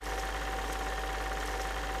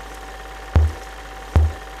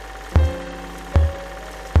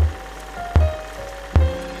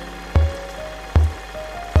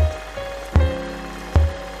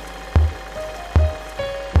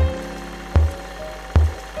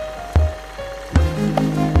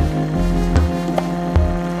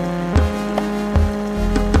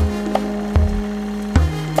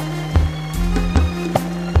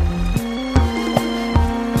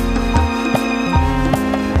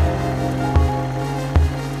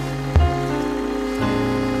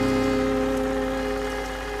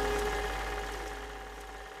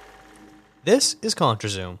This is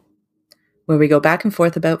ContraZoom, where we go back and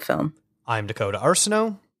forth about film. I'm Dakota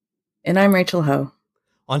Arsenault. And I'm Rachel Ho.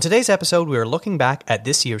 On today's episode, we are looking back at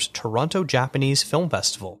this year's Toronto Japanese Film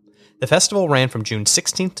Festival. The festival ran from June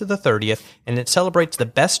 16th to the 30th, and it celebrates the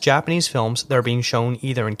best Japanese films that are being shown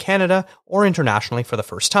either in Canada or internationally for the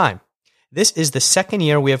first time. This is the second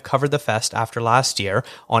year we have covered the fest after last year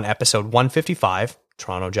on episode 155,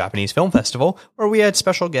 Toronto Japanese Film Festival, where we had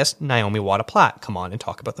special guest Naomi Wada-Platt come on and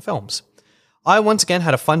talk about the films. I once again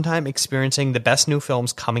had a fun time experiencing the best new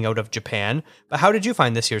films coming out of Japan, but how did you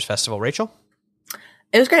find this year's festival, Rachel?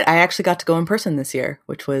 It was great. I actually got to go in person this year,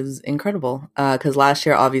 which was incredible, because last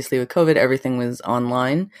year, obviously with COVID, everything was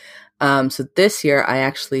online. So this year, I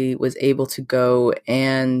actually was able to go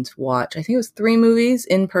and watch, I think it was 3 movies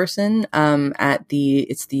in person at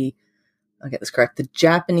I'll get this correct, the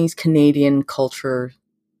Japanese Canadian Culture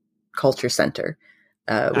Center.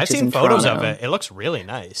 I've seen photos of it. It looks really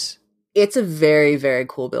nice. It's a very, very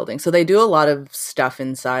cool building. So they do a lot of stuff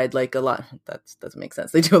inside, that doesn't make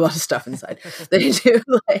sense. They do a lot of stuff inside. They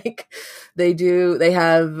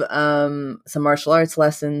have some martial arts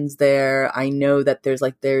lessons there. I know that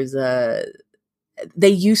they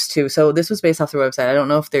used to, so this was based off their website. I don't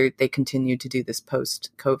know if they continued to do this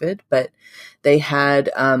post-COVID, but they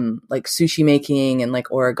had sushi making and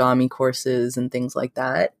origami courses and things like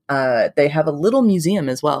that. They have a little museum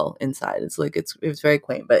as well inside. It's very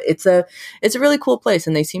quaint, but it's a really cool place,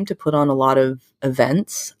 and they seem to put on a lot of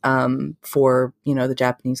events for the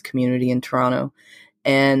Japanese community in Toronto.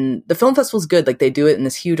 And the film festival's good. They do it in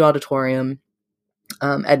this huge auditorium.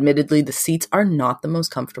 Admittedly, the seats are not the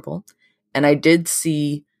most comfortable. And I did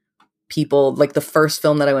see people, the first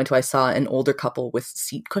film that I went to, I saw an older couple with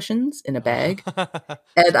seat cushions in a bag.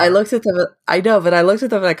 And I looked at them, but I looked at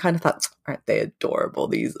them and I kind of thought, aren't they adorable,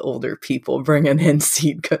 these older people bringing in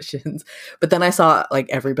seat cushions? But then I saw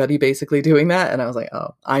everybody basically doing that. And I was like,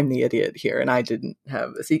 oh, I'm the idiot here. And I didn't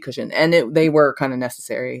have a seat cushion. And they were kind of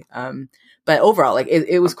necessary. But overall,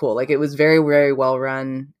 it was cool. It was very, very well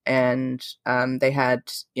run. And they had,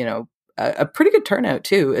 a pretty good turnout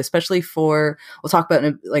too, especially for, we'll talk about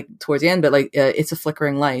it towards the end, but It's a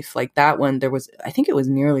Flickering Life, that one, I think it was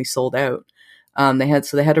nearly sold out. They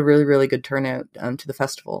had a really, really good turnout to the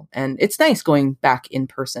festival, and it's nice going back in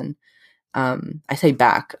person. I say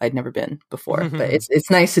back, I'd never been before, but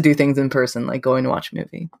it's nice to do things in person, going to watch a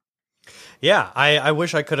movie. Yeah, I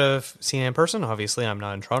wish I could have seen it in person. Obviously, I'm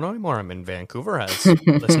not in Toronto anymore. I'm in Vancouver, as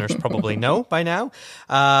listeners probably know by now.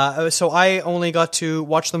 So I only got to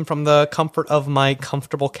watch them from the comfort of my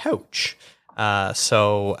comfortable couch.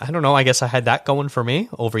 So I don't know. I guess I had that going for me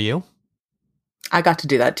over you. I got to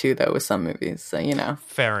do that too, though, with some movies. So,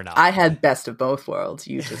 fair enough. I had best of both worlds.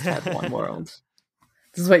 You just had one world.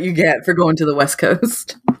 This is what you get for going to the West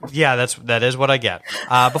Coast. Yeah, that is what I get.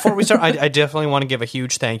 Before we start, I definitely want to give a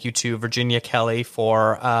huge thank you to Virginia Kelly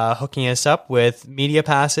for hooking us up with media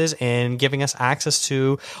passes and giving us access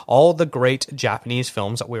to all the great Japanese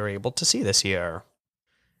films that we were able to see this year.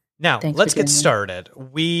 Now, let's get started.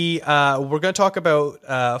 We're going to talk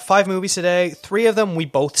about 5 movies today. 3 of them we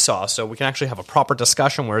both saw, so we can actually have a proper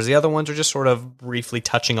discussion, whereas the other ones are just sort of briefly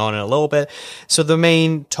touching on it a little bit. So the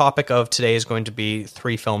main topic of today is going to be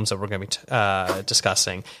 3 films that we're going to be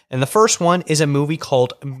discussing. And the first one is a movie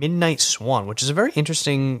called Midnight Swan, which is a very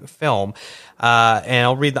interesting film. And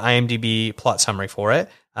I'll read the IMDb plot summary for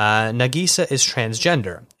it. Nagisa is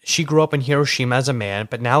transgender. She grew up in Hiroshima as a man,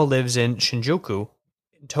 but now lives in Shinjuku,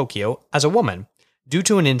 Tokyo, as a woman. Due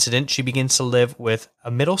to an incident, she begins to live with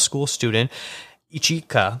a middle school student,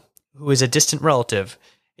 Ichika, who is a distant relative.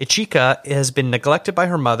 Ichika has been neglected by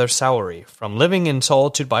her mother, Saori. From living in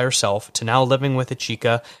solitude by herself to now living with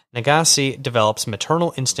Ichika, Nagase develops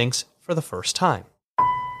maternal instincts for the first time.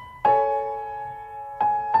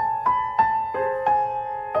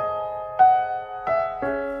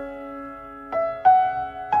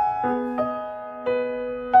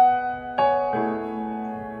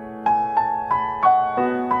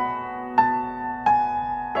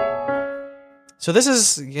 So this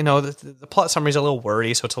is, the plot summary is a little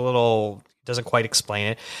wordy, so doesn't quite explain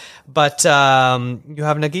it. But you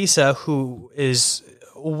have Nagisa, who is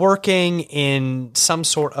working in some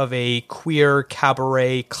sort of a queer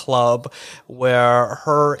cabaret club where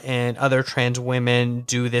her and other trans women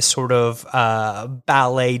do this sort of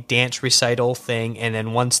ballet dance recital thing. And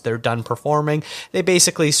then once they're done performing, they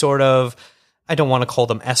basically sort of, I don't want to call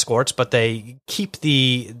them escorts, but they keep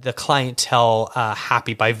the clientele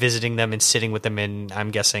happy by visiting them and sitting with them. And I'm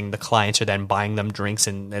guessing the clients are then buying them drinks,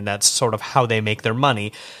 and that's sort of how they make their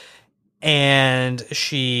money. And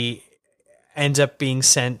she ends up being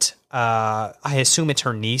sent, I assume it's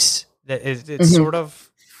her niece. It's sort of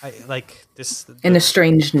I like this. An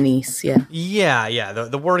estranged niece, yeah. Yeah.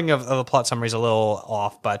 The wording of the plot summary is a little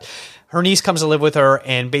off, but her niece comes to live with her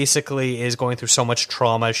and basically is going through so much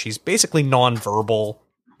trauma. She's basically nonverbal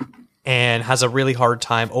and has a really hard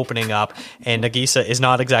time opening up. And Nagisa is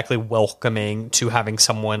not exactly welcoming to having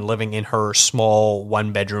someone living in her small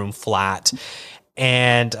 1-bedroom flat.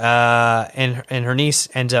 And her niece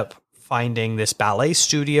ends up finding this ballet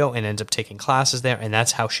studio and ends up taking classes there. And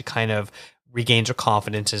that's how she kind of regains her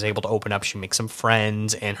confidence, is able to open up. She makes some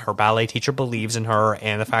friends, and her ballet teacher believes in her.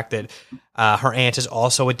 And the fact that her aunt is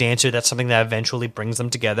also a dancer, that's something that eventually brings them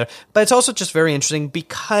together. But it's also just very interesting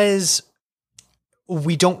because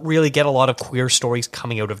we don't really get a lot of queer stories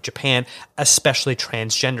coming out of Japan, especially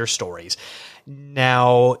transgender stories.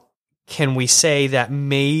 Now, can we say that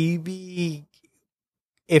maybe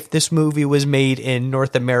if this movie was made in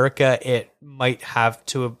North America, it might have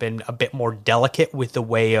to have been a bit more delicate with the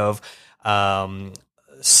way of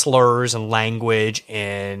slurs and language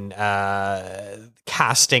and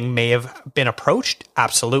casting may have been approached?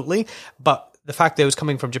 Absolutely. But the fact that it was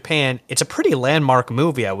coming from Japan, it's a pretty landmark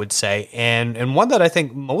movie, I would say, and one that I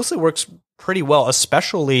think mostly works pretty well,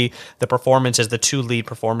 especially the performances. The two lead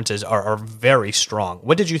performances are very strong.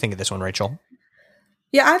 What did you think of this one, Rachel?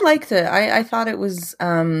 Yeah, I liked it. I thought it was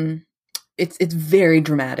it's very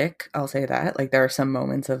dramatic. I'll say that. Like, there are some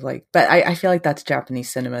moments of like, but I feel like that's Japanese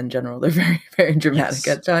cinema in general. They're very, very dramatic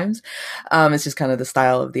at times. It's just kind of the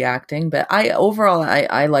style of the acting. But overall,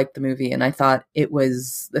 I liked the movie, and I thought it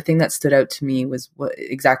was, the thing that stood out to me was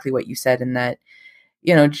exactly what you said, in that,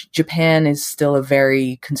 you know, Japan is still a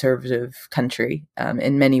very conservative country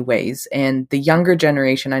in many ways. And the younger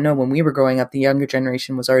generation, I know when we were growing up, the younger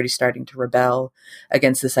generation was already starting to rebel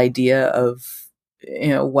against this idea of, you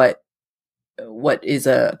know, what is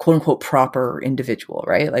a quote unquote proper individual,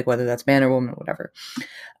 right? Like, whether that's man or woman or whatever.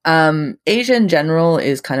 Asia in general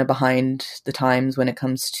is kind of behind the times when it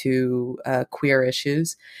comes to queer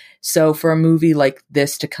issues. So for a movie like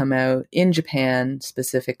this to come out in Japan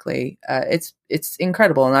specifically, it's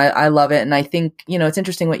incredible, and I love it. And I think, you know, it's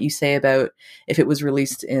interesting what you say about if it was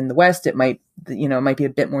released in the West, it might be a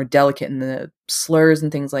bit more delicate in the slurs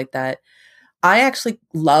and things like that. I actually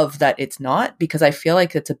love that it's not, because I feel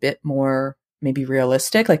like it's a bit more maybe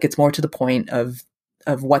realistic. Like, it's more to the point of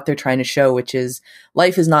what they're trying to show, which is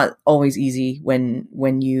life is not always easy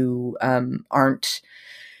when you aren't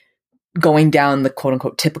going down the quote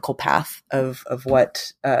unquote typical path of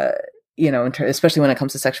what, especially when it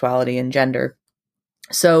comes to sexuality and gender.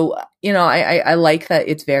 So, you know, I like that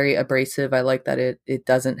it's very abrasive. I like that it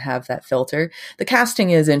doesn't have that filter. The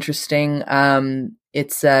casting is interesting.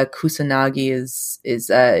 It's Kusanagi is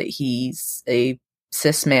he's a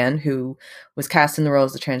cis man who was cast in the role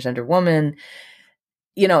as a transgender woman.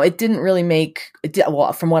 You know, it didn't really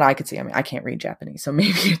well, from what I could see, I mean, I can't read Japanese, so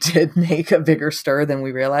maybe it did make a bigger stir than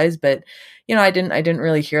we realized, but, you know, I didn't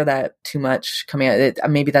really hear that too much coming out.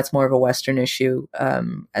 Maybe that's more of a Western issue,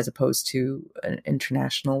 as opposed to an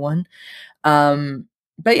international one.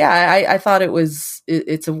 But yeah, I thought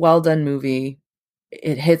it's a well done movie.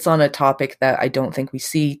 It hits on a topic that I don't think we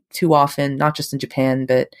see too often, not just in Japan,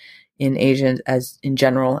 but in Asia as in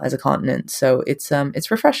general as a continent. So it's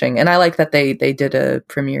refreshing. And I like that they did a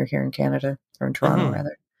premiere here in Canada, or in Toronto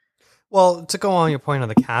rather. Well, to go on your point on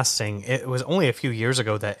the casting, it was only a few years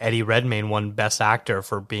ago that Eddie Redmayne won Best Actor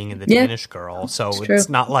for being in The Danish Girl. So it's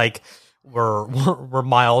not like we're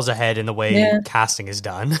miles ahead in the way casting is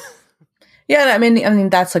done. Yeah, I mean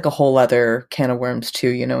that's like a whole other can of worms too,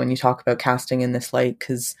 you know, when you talk about casting in this light,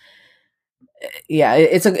 because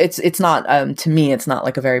it's not to me, it's not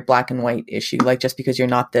like a very black and white issue. Like, just because you're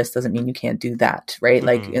not this doesn't mean you can't do that, right?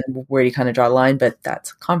 Like, where you kind of draw the line, but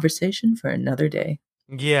that's a conversation for another day.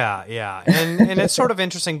 Yeah. And it's sort of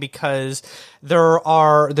interesting because there's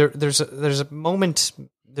a moment,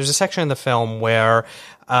 there's a section in the film where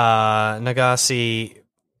Nagase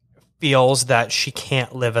feels that she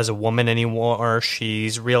can't live as a woman anymore.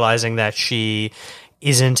 She's realizing that she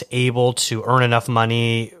isn't able to earn enough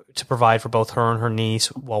money to provide for both her and her niece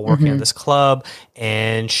while working at this club.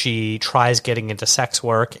 And she tries getting into sex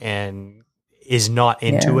work and is not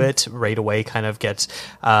into it right away, kind of gets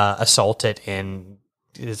assaulted and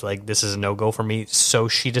is like, this is a no-go for me. So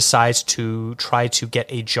she decides to try to get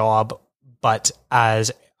a job, but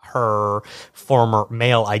as her former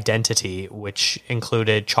male identity, which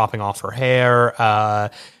included chopping off her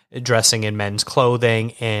hair, dressing in men's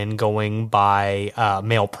clothing, and going by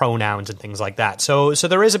male pronouns and things like that. So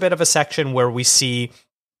there is a bit of a section where we see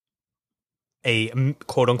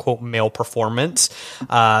quote unquote male performance.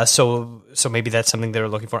 So maybe that's something they're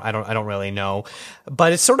looking for. I don't really know,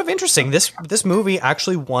 but it's sort of interesting. This movie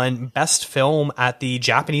actually won Best Film at the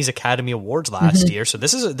Japanese Academy Awards last year. So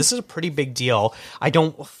this is a pretty big deal. I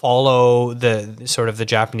don't follow the sort of the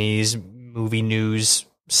Japanese movie news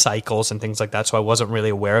cycles and things like that, so I wasn't really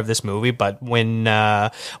aware of this movie. But when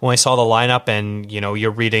I saw the lineup and you're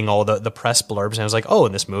reading all the press blurbs, and I was like, oh,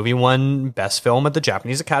 and this movie won Best Film at the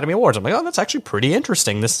Japanese Academy Awards. I'm like, oh, that's actually pretty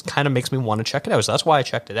interesting. This kind of makes me want to check it out. So that's why I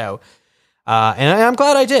checked it out, and I'm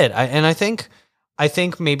glad I did. I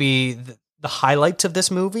think maybe the highlights of this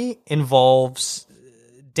movie involves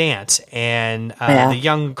dance, and the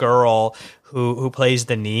young girl who plays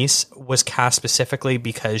the niece was cast specifically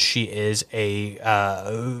because she is a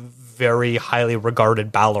very highly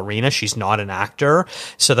regarded ballerina. She's not an actor.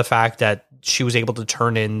 So the fact that she was able to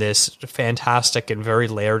turn in this fantastic and very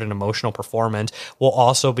layered and emotional performance, while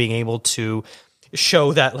also being able to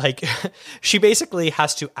show that, like, she basically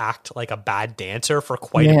has to act like a bad dancer for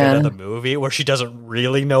quite a bit of the movie, where she doesn't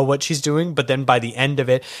really know what she's doing. But then by the end of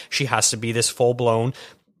it, she has to be this full-blown,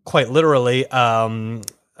 quite literally,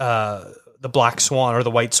 the black swan or the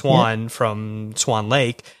white swan from Swan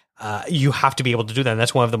Lake. You have to be able to do that. And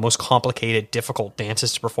that's one of the most complicated, difficult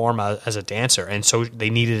dances to perform as a dancer. And so they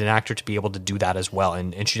needed an actor to be able to do that as well.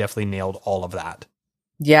 And she definitely nailed all of that.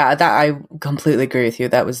 Yeah, that I completely agree with you.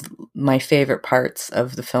 That was my favorite parts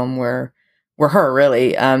of the film were her,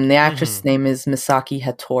 really. The actress' name is Misaki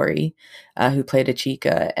Hattori, who played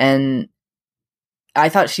Ichika. And I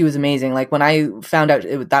thought she was amazing. Like, when I found out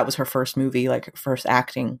that was her first movie, like first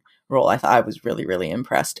acting role, I thought I was really, really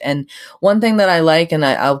impressed. And one thing that I like, and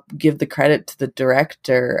I'll give the credit to the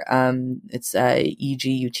director, it's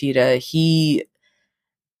Eiji Uchida. He,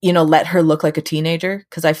 let her look like a teenager,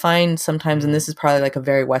 because I find sometimes, and this is probably like a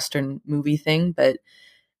very Western movie thing, but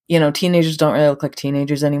teenagers don't really look like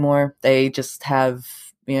teenagers anymore. They just have,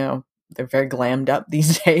 they're very glammed up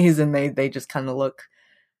these days, and they just kind of look.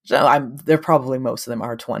 So they're probably, most of them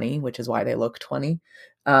are 20, which is why they look 20.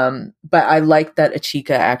 But I like that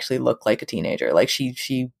Ichika actually looked like a teenager. Like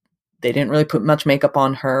they didn't really put much makeup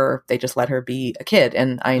on her. They just let her be a kid,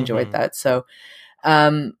 and I enjoyed that. So,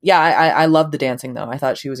 I love the dancing though. I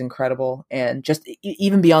thought she was incredible, and just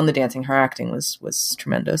even beyond the dancing, her acting was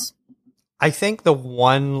tremendous. I think the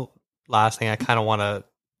one last thing I kind of want to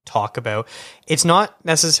talk about, it's not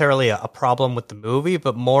necessarily a problem with the movie,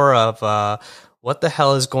 but more of what the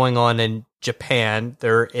hell is going on in Japan.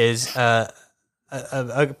 There is a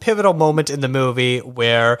pivotal moment in the movie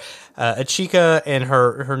where Ichika and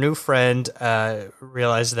her new friend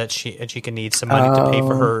realize that Ichika needs some money to pay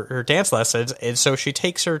for her dance lessons, and so she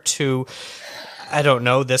takes her to, I don't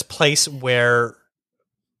know, this place where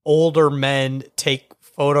older men take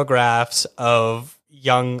photographs of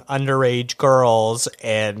young underage girls,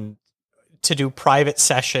 and to do private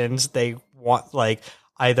sessions they want like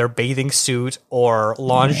either bathing suit or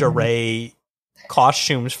lingerie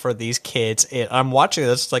costumes for these kids. And I'm watching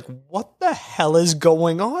this like, what the hell is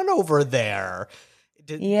going on over there?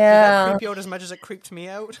 Did that creep you out as much as it creeped me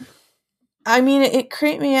out? I mean, it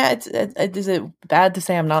creeped me out. Is it bad to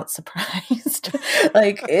say I'm not surprised?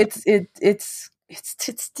 Like, it's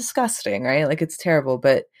disgusting, right? Like, it's terrible.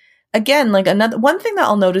 But again, like, one thing that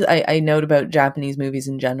I'll notice, I note about Japanese movies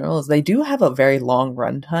in general, is they do have a very long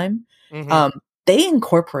runtime. They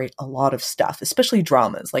incorporate a lot of stuff, especially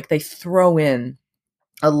dramas. Like, they throw in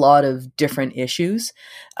a lot of different issues.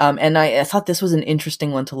 And I thought this was an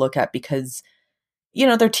interesting one to look at because,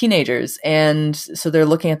 they're teenagers. And so they're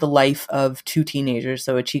looking at the life of two teenagers,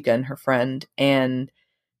 so Ichika and her friend. And,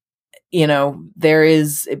 there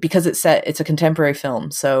is, because it's a contemporary film,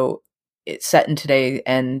 so it's set in today,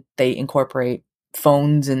 and they incorporate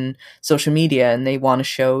phones and social media, and they want to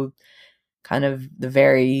show kind of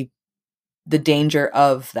the danger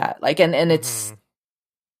of that. Like, and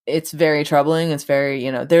it's very troubling. It's very,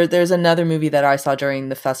 there's another movie that I saw during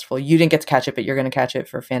the festival. You didn't get to catch it, but you're going to catch it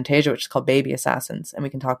for Fantasia, which is called Baby Assassins. And we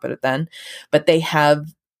can talk about it then, but they have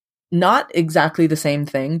not exactly the same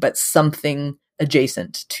thing, but something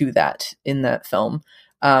adjacent to that in that film,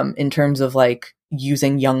 in terms of like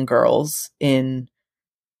using young girls in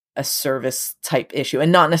a service type issue,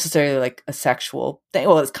 and not necessarily like a sexual thing.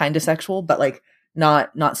 Well, it's kind of sexual, but like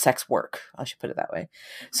not sex work. I should put it that way.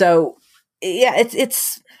 So yeah,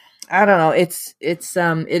 it's I don't know. It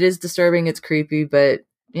is disturbing. It's creepy, but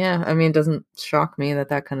yeah, I mean, it doesn't shock me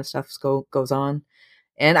that kind of stuff goes on.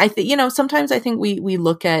 And I think, sometimes I think we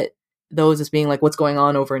look at those as being like what's going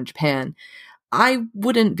on over in Japan. I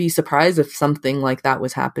wouldn't be surprised if something like that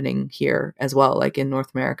was happening here as well, like in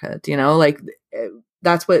North America. Like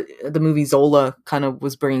that's what the movie Zola kind of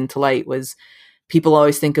was bringing to light. Was people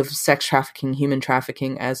always think of sex trafficking, human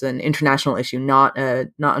trafficking as an international issue, not a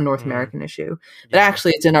North American issue. But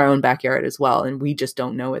actually, it's in our own backyard as well, and we just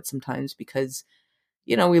don't know it sometimes because,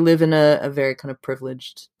 you know, we live in a very kind of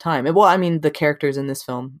privileged time. And, well, I mean, the characters in this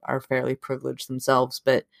film are fairly privileged themselves,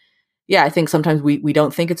 but yeah, I think sometimes we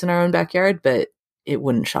don't think it's in our own backyard, but it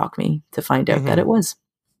wouldn't shock me to find out that it was.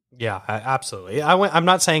 Yeah, absolutely. I'm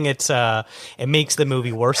not saying it makes the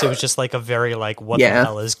movie worse. It was just like a very like what the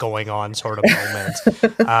hell is going on sort of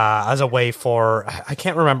moment as a way for, I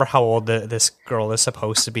can't remember how old this girl is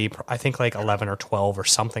supposed to be. I think like 11 or 12 or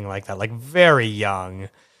something like that, like very young.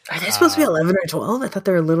 Are they supposed to be 11 or 12? I thought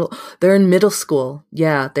they're in middle school.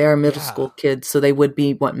 Yeah, they are middle school kids, so they would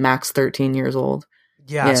be max 13 years old.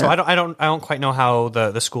 Yeah, so I don't quite know how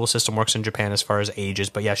the school system works in Japan as far as ages,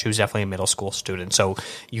 but yeah, she was definitely a middle school student. So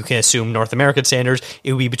you can assume North American standards,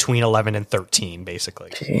 it would be between 11 and 13, basically.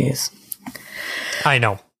 Jeez. I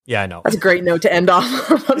know. Yeah, I know. That's a great note to end off.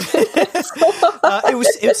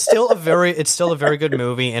 It's still a very good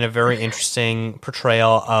movie and a very interesting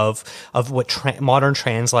portrayal of what modern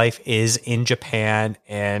trans life is in Japan,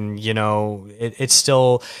 and you know it's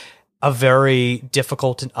still a very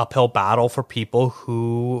difficult and uphill battle for people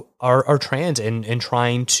who are trans and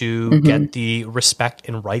trying to get the respect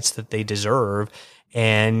and rights that they deserve.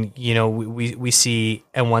 And, you know, we see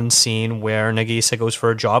in one scene where Nagisa goes for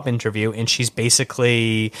a job interview and she's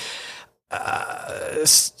basically, I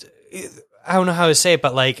don't know how to say it,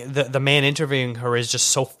 but like the man interviewing her is just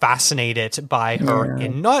so fascinated by her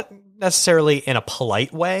and not necessarily in a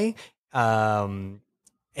polite way.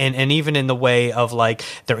 And even in the way of like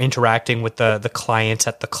they're interacting with the clients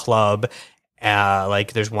at the club,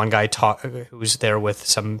 like there's one guy who's there with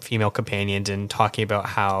some female companions and talking about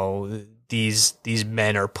how these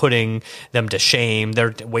men are putting them to shame.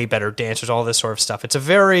 They're way better dancers, all this sort of stuff. It's a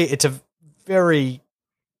very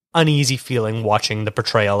uneasy feeling watching the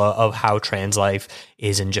portrayal of how trans life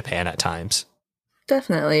is in Japan at times.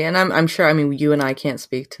 Definitely, and I'm sure. I mean, you and I can't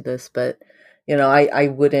speak to this, but you know,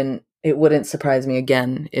 it wouldn't surprise me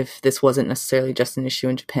again if this wasn't necessarily just an issue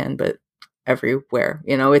in Japan, but everywhere.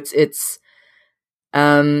 You know, it's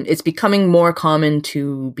becoming more common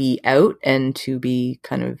to be out and to be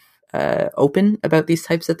kind of open about these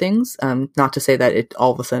types of things. Not to say that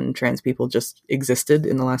all of a sudden trans people just existed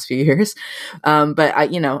in the last few years, but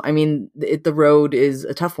the road is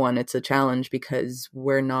a tough one. It's a challenge because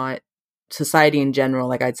we're not, society in general,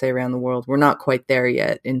 like I'd say around the world, we're not quite there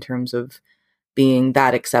yet in terms of being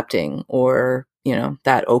that accepting or, you know,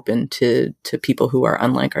 that open to people who are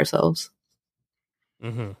unlike ourselves.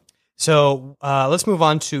 Mm-hmm. So let's move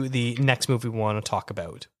on to the next movie we want to talk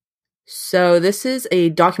about. So this is a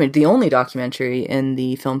the only documentary in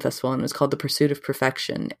the film festival, and it's called The Pursuit of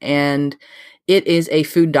Perfection. And it is a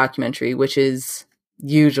food documentary, which is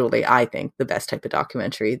usually, I think, the best type of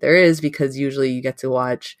documentary there is, because usually you get to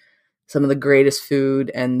watch some of the greatest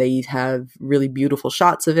food and they have really beautiful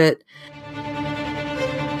shots of it.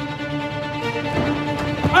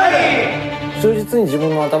 忠実に自分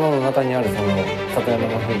の頭の中にあるその里山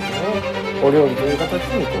の風景をお料理という形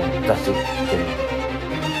にこう出していってる。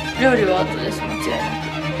料理は後です、間違い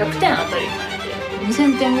なく。100点当たり前で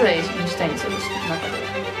2000点ぐらいにしたいんですよ、私の中で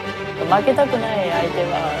は。負けたくない相手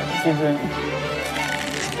は自分。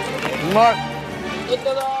うまい。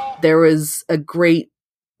There was a great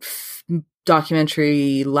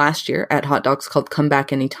documentary last year at Hot Docs called Come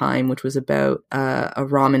Back Anytime, which was about a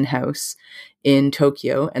ramen house in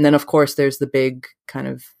Tokyo. And then, of course, there's the big kind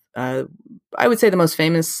of, I would say the most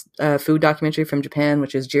famous food documentary from Japan,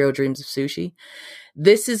 which is Jiro Dreams of Sushi.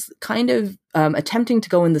 This is kind of attempting to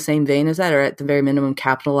go in the same vein as that, or at the very minimum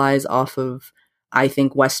capitalize off of, I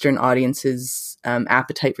think, Western audiences'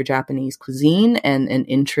 appetite for Japanese cuisine and an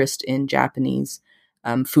interest in Japanese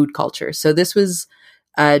food culture. So this was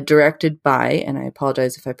directed by, and I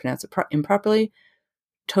apologize if I pronounce it improperly,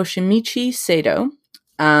 Toshimichi Sato.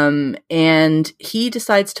 And he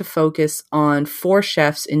decides to focus on 4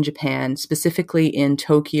 chefs in Japan, specifically in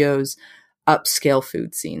Tokyo's upscale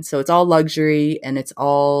food scene. So it's all luxury and it's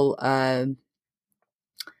all,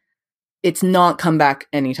 it's not Come Back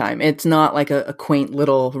Anytime. It's not like a quaint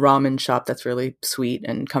little ramen shop that's really sweet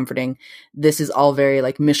and comforting. This is all very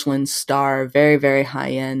like Michelin star, very, very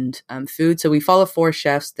high end food. So we follow 4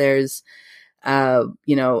 chefs. There's a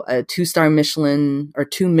 2-star Michelin or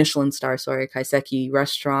 2 Michelin star, Kaiseki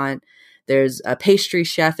restaurant. There's a pastry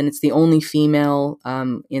chef, and it's the only female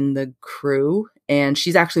in the crew. And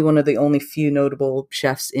she's actually one of the only few notable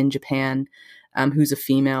chefs in Japan who's a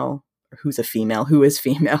female who's a female, who is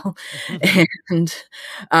female. And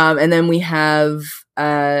then we have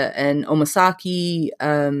an omasaki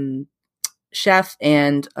chef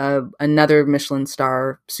and another Michelin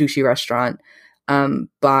star sushi restaurant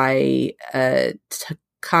by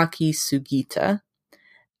Takaki Sugita.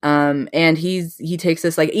 And he takes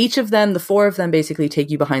this, like, each of them, the four of them basically take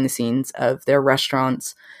you behind the scenes of their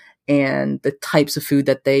restaurants and the types of food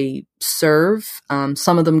that they serve.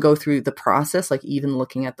 Some of them go through the process, like even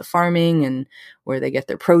looking at the farming and where they get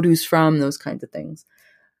their produce from, those kinds of things.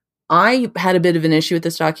 I had a bit of an issue with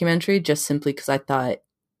this documentary just simply because I thought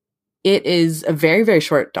it is a very, very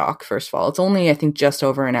short doc, first of all. It's only, I think, just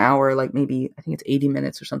over an hour, like maybe, I think it's 80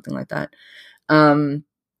 minutes or something like that.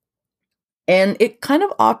 And it kind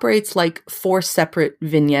of operates like four separate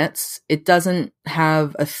vignettes. It doesn't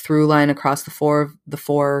have a through line across the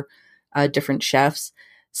four different chefs.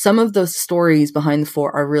 Some of those stories behind the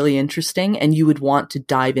four are really interesting, and you would want to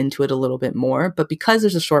dive into it a little bit more. But because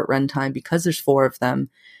there's a short runtime, because there's four of them,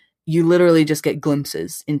 you literally just get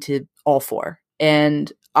glimpses into all four.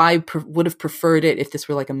 And I would have preferred it if this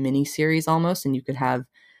were like a mini series almost, and you could have,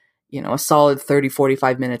 you know, a solid 30,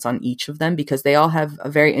 45 minutes on each of them, because they all have a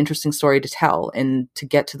very interesting story to tell and to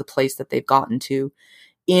get to the place that they've gotten to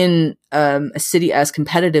in a city as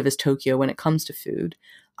competitive as Tokyo when it comes to food.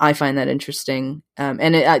 I find that interesting.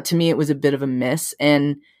 And to me, it was a bit of a miss.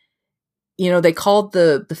 And, you know, they called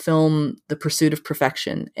the film The Pursuit of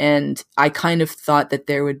Perfection. And I kind of thought that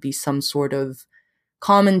there would be some sort of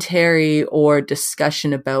commentary or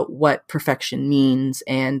discussion about what perfection means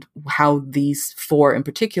and how these four in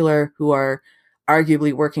particular, who are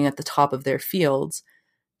arguably working at the top of their fields,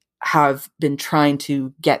 have been trying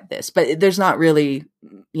to get this. But there's not really,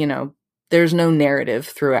 you know, there's no narrative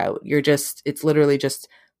throughout. It's literally just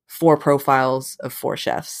four profiles of four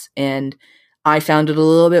chefs. And I found it a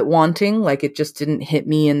little bit wanting. Like, it just didn't hit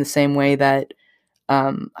me in the same way that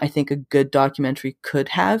I think a good documentary could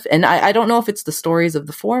have. And I don't know if it's the stories of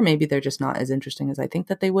the four. Maybe they're just not as interesting as I think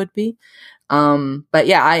that they would be. But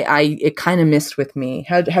yeah, it kind of missed with me.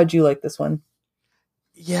 How'd you like this one?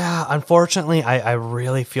 Yeah, unfortunately, I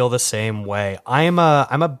really feel the same way. I'm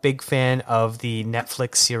a big fan of the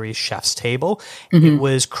Netflix series Chef's Table. Mm-hmm. It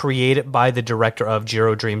was created by the director of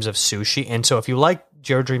Jiro Dreams of Sushi. And so if you like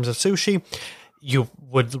Jiro Dreams of Sushi, you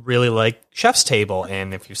would really like Chef's Table.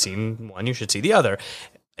 And if you've seen one, you should see the other.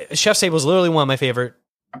 Chef's Table is literally one of my favorite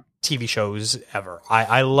TV shows ever.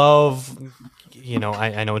 I love, you know,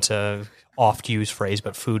 I know it's a oft used phrase,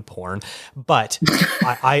 but food porn. But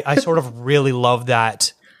I sort of really love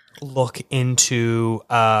that look into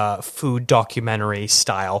food documentary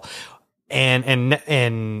style.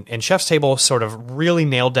 And Chef's Table sort of really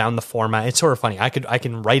nailed down the format. It's sort of funny. I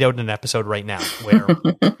can write out an episode right now where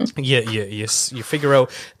you figure out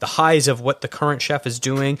the highs of what the current chef is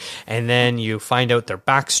doing, and then you find out their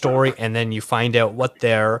backstory, and then you find out what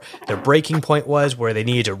their breaking point was, where they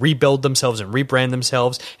needed to rebuild themselves and rebrand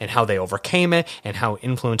themselves, and how they overcame it, and how it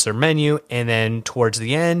influenced their menu, and then towards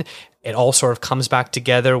the end, it all sort of comes back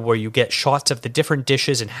together where you get shots of the different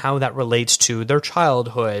dishes and how that relates to their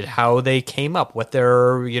childhood, how they came up, what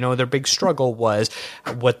their big struggle was,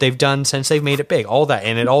 what they've done since they've made it big, all that.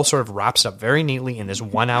 And it all sort of wraps up very neatly in this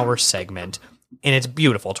 1 hour segment. And it's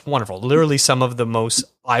beautiful. It's wonderful. Literally some of the most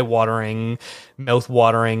eye-watering,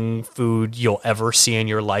 mouth-watering food you'll ever see in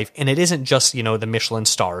your life. And it isn't just, you know, the Michelin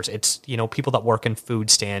stars. It's, you know, people that work in food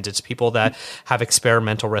stands. It's people that have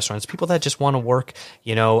experimental restaurants, people that just want to work,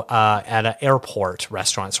 you know, at an airport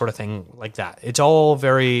restaurant, sort of thing like that. It's all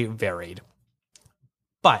very varied.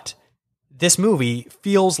 But this movie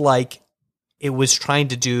feels like it was trying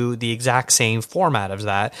to do the exact same format of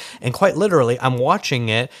that. And quite literally, I'm watching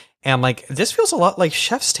it, and I'm like, this feels a lot like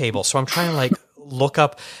Chef's Table. So I'm trying to like look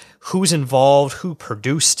up who's involved, who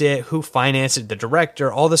produced it, who financed it, the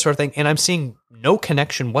director, all this sort of thing. And I'm seeing no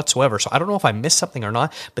connection whatsoever. So I don't know if I missed something or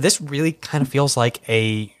not, but this really kind of feels like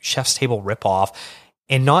a Chef's Table ripoff,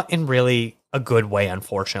 and not in really a good way,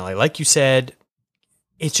 unfortunately. Like you said,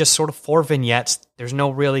 it's just sort of four vignettes. There's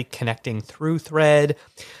no really connecting through thread.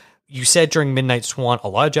 You said during Midnight Swan, a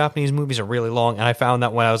lot of Japanese movies are really long, and I found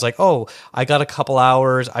that when I was like, oh, I got a couple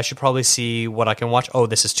hours, I should probably see what I can watch. Oh,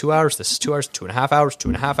 this is 2 hours, this is 2 hours, 2.5 hours,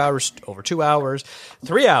 2.5 hours, over 2 hours,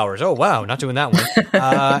 3 hours. Oh, wow, not doing that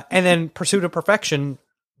one. And then Pursuit of Perfection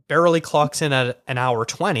barely clocks in at an hour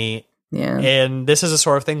 20. Yeah. And this is a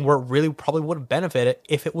sort of thing where it really probably would have benefited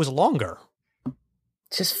if it was longer.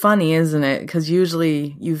 It's just funny, isn't it? Because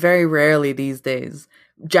usually, you very rarely these days,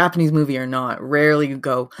 Japanese movie or not, rarely you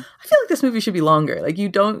go, I feel like this movie should be longer. Like, you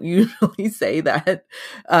don't usually say that.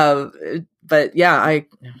 But yeah, I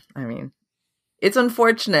mean, It's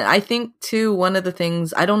unfortunate. I think too, one of the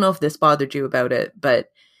things, I don't know if this bothered you about it, but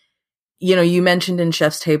you know, you mentioned in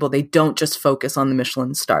Chef's Table, they don't just focus on the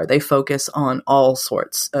Michelin star. They focus on all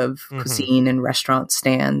sorts of cuisine and restaurant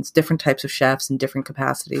stands, different types of chefs in different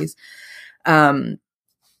capacities.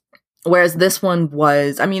 Whereas this one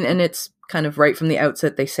was, I mean, and it's kind of right from the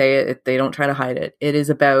outset, they say it, they don't try to hide it. It is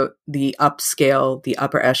about the upscale, the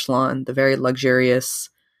upper echelon, the very luxurious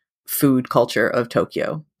food culture of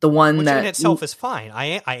Tokyo. The one Which that in itself is fine.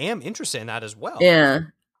 I am interested in that as well. Yeah.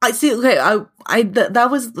 I see. Okay. That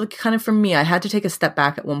was kind of for me. I had to take a step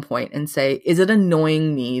back at one point and say, is it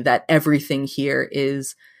annoying me that everything here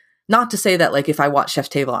is not to say that like, if I watch Chef's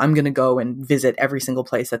Table, I'm going to go and visit every single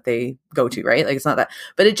place that they go to, right? Like it's not that,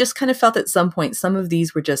 but it just kind of felt at some point, some of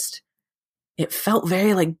these were just, it felt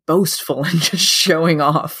very like boastful and just showing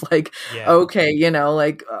off like, okay, you know,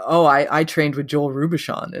 like, oh, I trained with Joel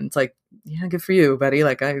Robuchon, and it's like, yeah, good for you, buddy.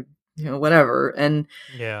 Like you know, whatever. And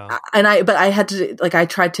but I had to, like, I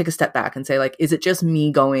tried to take a step back and say, like, is it just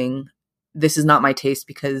me going, this is not my taste?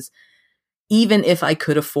 Because even if I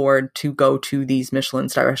could afford to go to these Michelin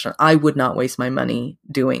star restaurants, I would not waste my money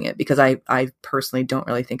doing it, because I personally don't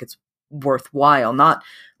really think it's worthwhile. Not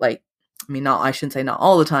like, I mean, I shouldn't say not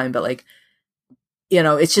all the time, but like, you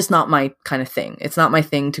know, it's just not my kind of thing. It's not my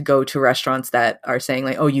thing to go to restaurants that are saying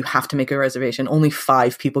like, oh, you have to make a reservation. Only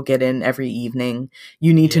 5 people get in every evening.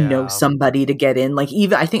 You need to know somebody to get in. Like,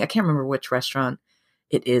 even, I can't remember which restaurant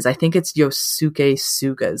it is. I think it's Yosuke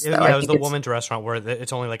Suga's. Yeah, it was the woman's restaurant where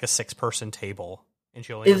it's only like a 6-person table. And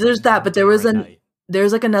she only there's that, but there's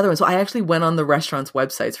like another one. So I actually went on the restaurant's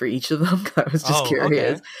websites for each of them, because I was just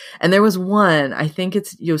curious. Okay. And there was one, I think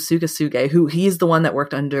it's Yosuke Suge, who he's the one that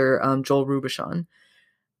worked under Joel Robuchon.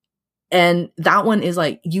 And that one is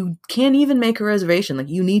like, you can't even make a reservation. Like,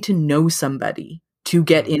 you need to know somebody to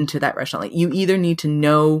get into that restaurant. Like, you either need to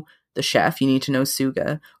know the chef, you need to know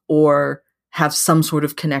Suga, or have some sort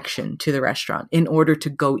of connection to the restaurant in order to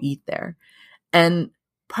go eat there. And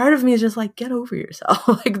part of me is just like, get over yourself.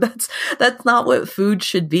 Like, that's not what food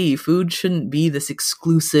should be. Food shouldn't be this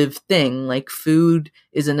exclusive thing. Like, food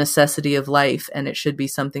is a necessity of life, and it should be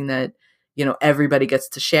something that, you know, everybody gets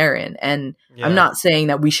to share in. And I'm not saying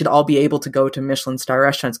that we should all be able to go to Michelin star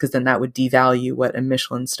restaurants, because then that would devalue what a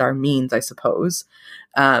Michelin star means, I suppose,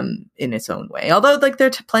 in its own way. Although, like, there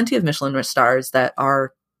are plenty of Michelin stars that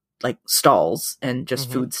are like stalls and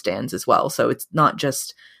just food stands as well. So it's not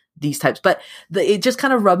just these types, but it just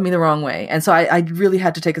kind of rubbed me the wrong way. And so I really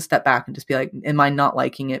had to take a step back and just be like, am I not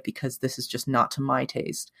liking it because this is just not to my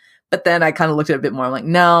taste? But then I kind of looked at it a bit more. I'm like,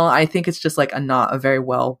 no, I think it's just like not a very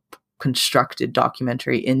well constructed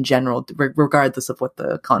documentary in general, regardless of what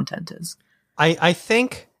the content is. I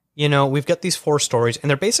think, you know, we've got these 4 stories, and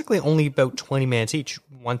they're basically only about 20 minutes each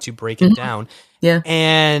once you break it down. Yeah.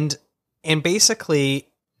 And basically,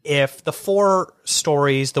 if the 4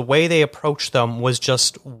 stories, the way they approach them was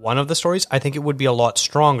just one of the stories, I think it would be a lot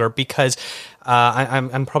stronger, because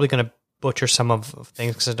I'm probably going to butcher some of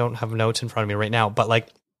things because I don't have notes in front of me right now. But like,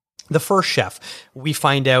 the first chef, we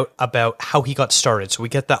find out about how he got started. So we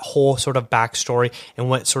get that whole sort of backstory and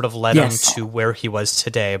what sort of led him to where he was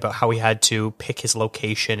today, about how he had to pick his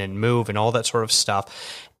location and move and all that sort of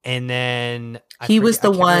stuff. And then he was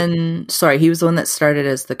the one that started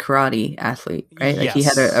as the karate athlete, right? Like, he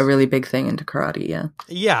had a really big thing into karate. Yeah.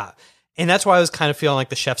 Yeah. And that's why I was kind of feeling like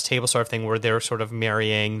the Chef's Table sort of thing, where they're sort of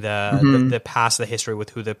marrying the past, the history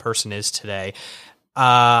with who the person is today.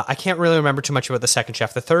 I can't really remember too much about the second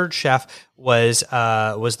chef. The third chef was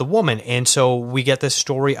the woman. And so we get this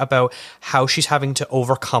story about how she's having to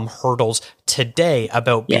overcome hurdles today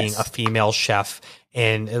about being a female chef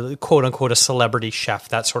and quote unquote a celebrity chef,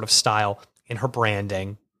 that sort of style in her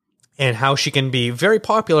branding, and how she can be very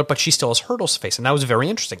popular, but she still has hurdles to face. And that was very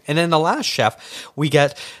interesting. And then the last chef, we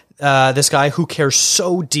get this guy who cares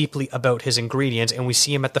so deeply about his ingredients, and we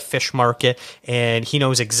see him at the fish market, and he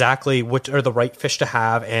knows exactly what are the right fish to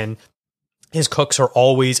have, and his cooks are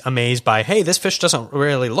always amazed by, hey, this fish doesn't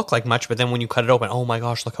really look like much, but then when you cut it open, oh my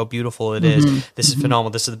gosh, look how beautiful it is. This is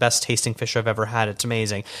phenomenal. This is the best tasting fish I've ever had. It's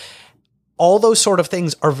amazing. All those sort of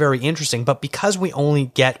things are very interesting, but because we only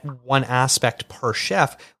get one aspect per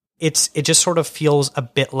chef, it just sort of feels a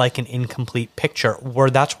bit like an incomplete picture, where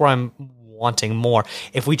that's where I'm wanting more.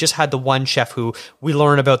 If we just had the one chef who we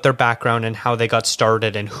learn about their background and how they got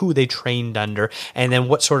started and who they trained under, and then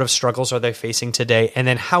what sort of struggles are they facing today, and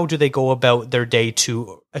then how do they go about their day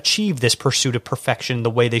to achieve this pursuit of perfection, the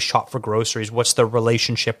way they shop for groceries, what's their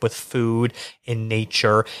relationship with food and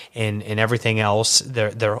nature and everything else,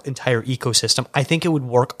 their entire ecosystem, I think it would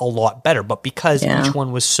work a lot better. But because each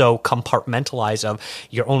one was so compartmentalized of,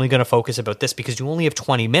 you're only going to focus about this because you only have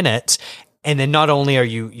 20 minutes, And then not only are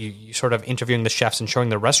you sort of interviewing the chefs and showing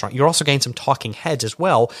the restaurant, you're also getting some talking heads as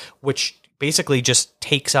well, which basically just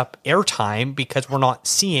takes up airtime because we're not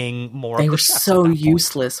seeing more They of the were chefs so at that point.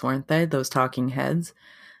 useless, weren't they? Those talking heads.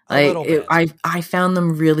 A little bit. I found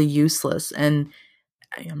them really useless, and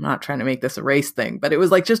I'm not trying to make this a race thing, but it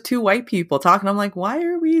was like just two white people talking. I'm like, why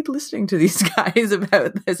are we listening to these guys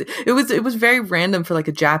about this? It was very random for like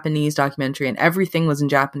a Japanese documentary, and everything was in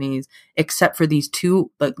Japanese except for these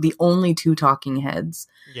two, like the only two talking heads.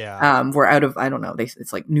 Yeah. Were out of, I don't know,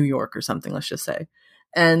 it's like New York or something, let's just say.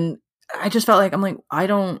 And I just felt like, I'm like, I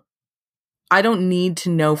don't need to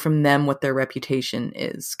know from them what their reputation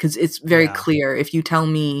is, because it's very clear. If you tell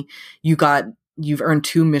me you've earned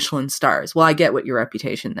 2 Michelin stars, well, I get what your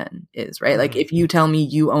reputation then is, right? Mm-hmm. Like if you tell me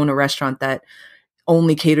you own a restaurant that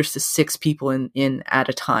only caters to 6 people in at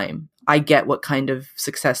a time, I get what kind of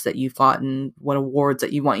success that you've gotten, what awards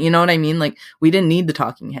that you want. You know what I mean? Like we didn't need the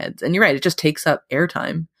talking heads, and you're right, it just takes up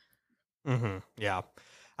airtime. Mm-hmm. Yeah,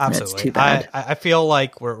 absolutely. That's too bad. I feel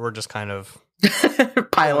like we're just kind of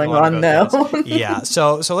piling on now. Yeah.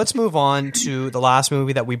 So let's move on to the last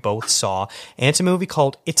movie that we both saw, and it's a movie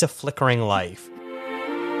called It's a Flickering Life.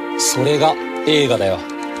 それが映画だよ、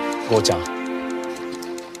ゴーちゃん。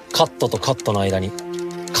カットとカットの間に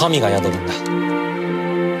神が宿るんだ。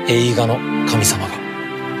映画の神様が。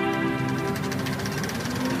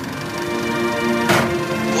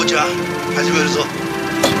ゴーちゃん、始めるぞ。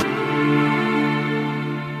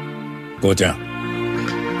ゴーちゃん、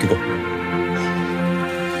行こ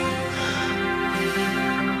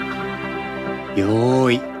う。よ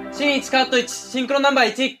ーい。シーン1カット1、シンクロナンバ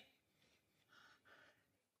ー1。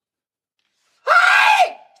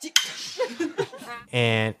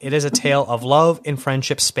And it is a tale of love and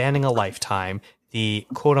friendship spanning a lifetime. The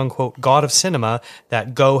quote-unquote god of cinema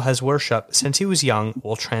that Go has worshipped since he was young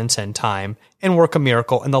will transcend time and work a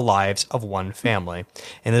miracle in the lives of one family.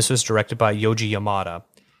 And this was directed by Yoji Yamada.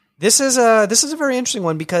 This is a very interesting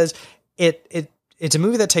one because it's a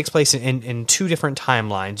movie that takes place in 2 different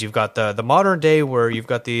timelines. You've got the modern day where you've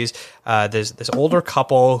got this older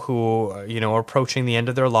couple who are approaching the end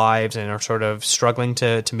of their lives and are sort of struggling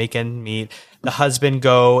to make ends meet. The husband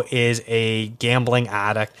Go is a gambling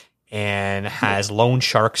addict and has loan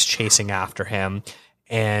sharks chasing after him,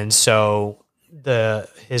 and so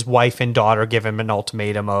his wife and daughter give him an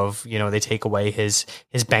ultimatum of, they take away his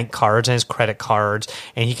bank cards and his credit cards,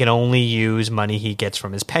 and he can only use money he gets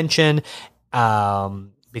from his pension.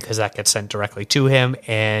 Because that gets sent directly to him,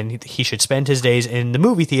 and he should spend his days in the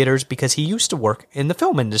movie theaters because he used to work in the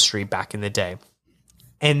film industry back in the day.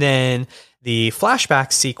 And then the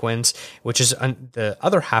flashback sequence, which is the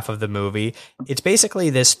other half of the movie, it's basically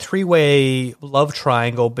this 3-way love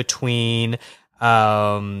triangle between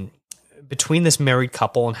this married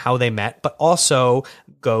couple and how they met, but also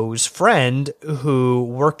Go's friend who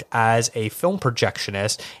worked as a film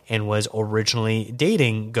projectionist and was originally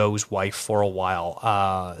dating Go's wife for a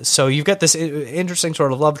while. So you've got this interesting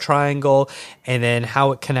sort of love triangle and then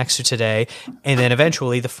how it connects to today. And then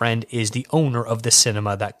eventually the friend is the owner of the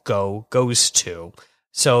cinema that Go goes to.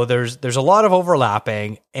 So there's a lot of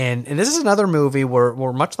overlapping, and this is another movie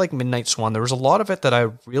where much like Midnight Swan, there was a lot of it that I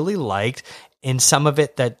really liked, and some of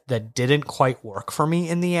it that didn't quite work for me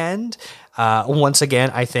in the end. Once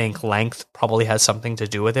again, I think length probably has something to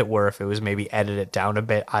do with it, where if it was maybe edited down a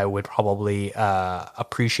bit, I would probably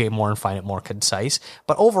appreciate more and find it more concise.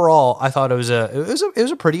 But overall, I thought it was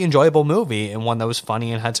a pretty enjoyable movie, and one that was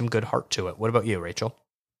funny and had some good heart to it. What about you, Rachel?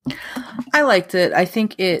 I liked it. I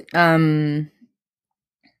think it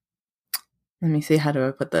let me see, how do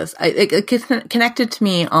I put this? It connected to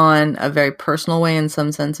me on a very personal way in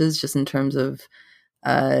some senses, just in terms of,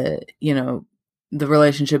 the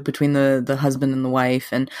relationship between the husband and the wife.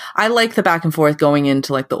 And I like the back and forth going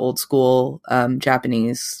into like the old school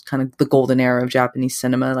Japanese, kind of the golden era of Japanese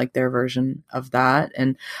cinema, like their version of that.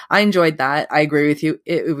 And I enjoyed that. I agree with you.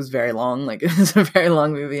 It was very long. Like it was a very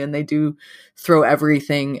long movie, and they do throw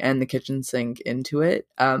everything and the kitchen sink into it.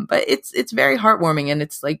 But it's very heartwarming, and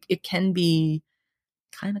it's like, it can be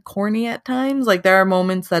kind of corny at times. Like there are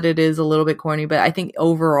moments that it is a little bit corny, but I think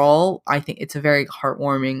overall, it's a very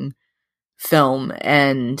heartwarming film.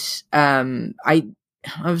 And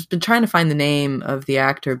I've been trying to find the name of the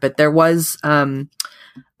actor, but there was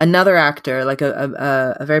another actor, like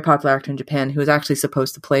a very popular actor in Japan, who was actually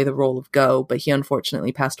supposed to play the role of Go, but he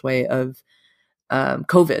unfortunately passed away of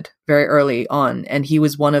COVID very early on, and he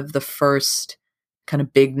was one of the first kind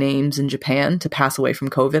of big names in Japan to pass away from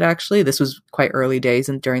COVID. Actually, this was quite early days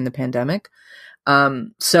and during the pandemic.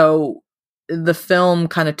 So the film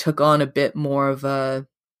kind of took on a bit more of a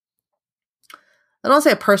I don't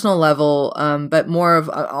say a personal level, but more of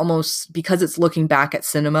almost because it's looking back at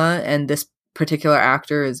cinema, and this particular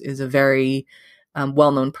actor is a very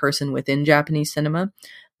well-known person within Japanese cinema.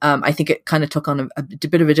 I think it kind of took on a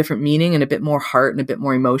bit of a different meaning and a bit more heart and a bit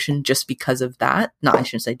more emotion just because of that. No, I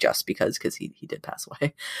shouldn't say just because he did pass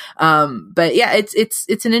away. But yeah,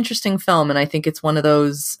 it's an interesting film, and I think it's one of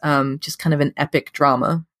those just kind of an epic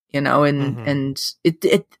drama, and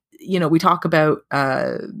it we talk about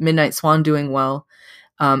Midnight Swan doing well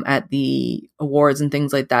at the awards and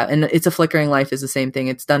things like that, and It's a Flickering Life is the same thing.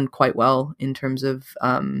 It's done quite well in terms of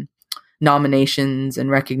nominations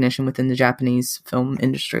and recognition within the Japanese film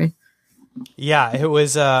industry. Yeah, it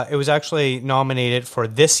was actually nominated for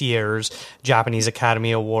this year's Japanese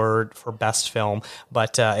Academy Award for Best Film,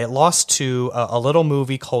 but it lost to a little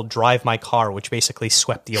movie called Drive My Car, which basically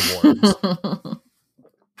swept the awards.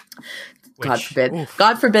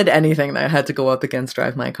 God forbid anything that had to go up against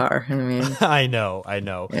Drive My Car. I mean, I know.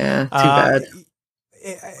 Yeah, too bad.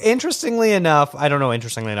 Interestingly enough,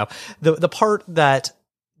 the part that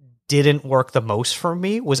didn't work the most for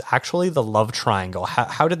me was actually the love triangle.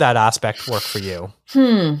 How did that aspect work for you?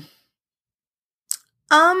 I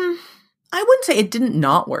wouldn't say it didn't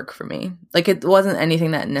not work for me. Like, it wasn't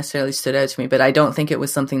anything that necessarily stood out to me, but I don't think it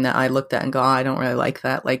was something that I looked at and go, oh, I don't really like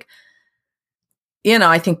that. Like,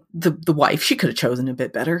 I think the wife, she could have chosen a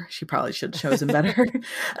bit better. She probably should have chosen better.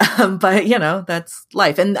 But that's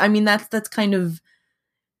life. And I mean, that's kind of,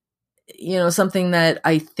 something that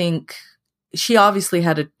I think she obviously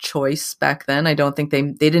had a choice back then. I don't think they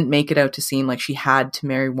didn't make it out to seem like she had to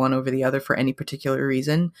marry one over the other for any particular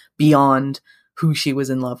reason beyond who she was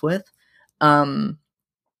in love with.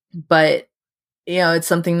 But it's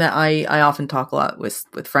something that I often talk a lot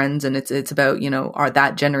with friends, and it's about, are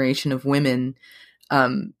that generation of women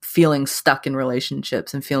feeling stuck in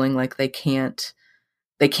relationships and feeling like they can't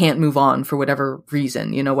move on for whatever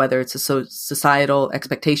reason, whether it's a societal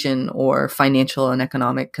expectation or financial and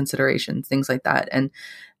economic considerations, things like that. And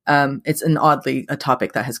it's a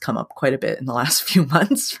topic that has come up quite a bit in the last few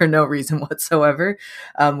months for no reason whatsoever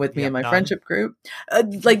with me and my friendship group.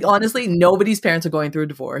 Honestly, nobody's parents are going through a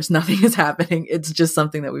divorce. Nothing is happening. It's just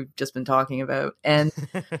something that we've just been talking about. And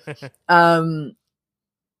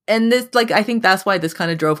and this, I think that's why this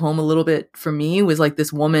kind of drove home a little bit for me, was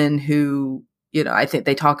this woman who, I think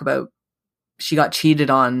they talk about, she got cheated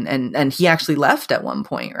on, and he actually left at one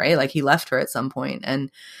point, right? He left her at some point,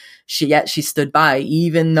 and she stood by,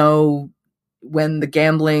 even though when the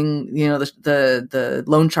gambling, the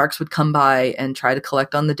loan sharks would come by and try to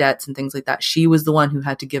collect on the debts and things like that, she was the one who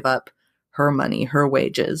had to give up her money, her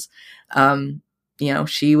wages.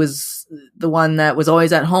 She was the one that was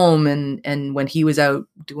always at home, and when he was out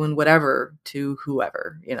doing whatever to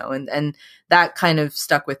whoever, and that kind of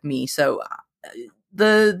stuck with me. So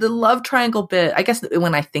the love triangle bit, I guess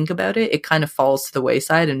when I think about it, it kind of falls to the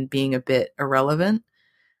wayside and being a bit irrelevant,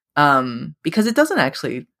 because it doesn't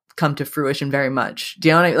actually come to fruition very much. Do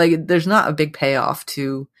you know what I mean? There's not a big payoff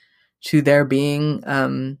to there being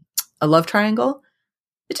a love triangle.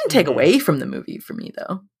 It didn't take away from the movie for me,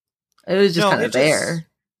 though. It was just kind of there.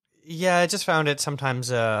 I just found it sometimes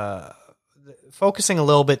focusing a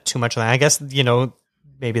little bit too much on that. I guess,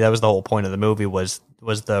 maybe that was the whole point of the movie, was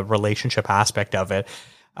the relationship aspect of it.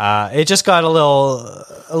 It just got a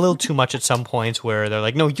little too much at some points, where they're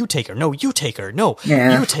like, no, you take her. No, you take her. No,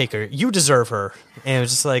 you take her. You deserve her. And it was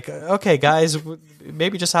just like, okay, guys,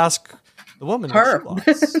 maybe just ask the woman her.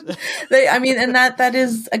 And that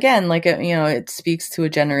is, again, it speaks to a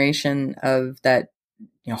generation of that,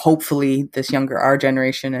 hopefully our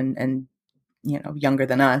generation and younger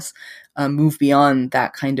than us, move beyond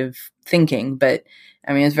that kind of thinking. But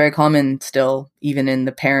I mean, it's very common still, even in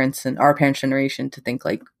the parents and our parents' generation, to think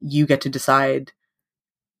you get to decide,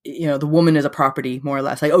 the woman is a property, more or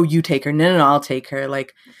less. Oh, you take her. No, I'll take her.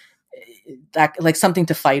 That, something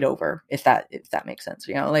to fight over, if that makes sense.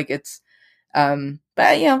 It's,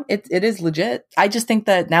 but it is legit. I just think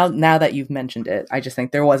that now that you've mentioned it, I just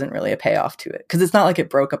think there wasn't really a payoff to it, because it's not like it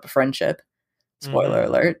broke up a friendship. Spoiler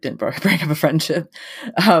alert, didn't break up a friendship.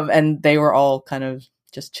 And they were all kind of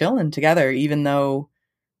just chilling together, even though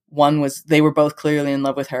they were both clearly in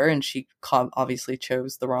love with her, and she obviously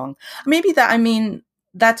chose the wrong. Maybe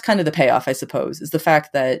that's kind of the payoff, I suppose, is the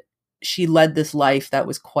fact that she led this life that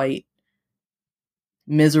was quite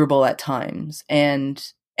miserable at times, and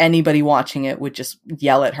anybody watching it would just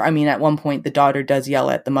yell at her. I mean, at one point, the daughter does yell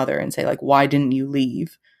at the mother and say, why didn't you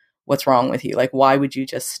leave? What's wrong with you? Why would you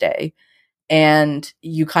just stay? And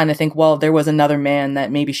you kind of think, well, there was another man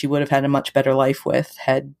that maybe she would have had a much better life with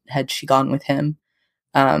had she gone with him.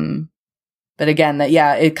 But again,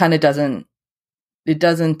 it kind of doesn't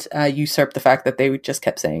usurp the fact that they just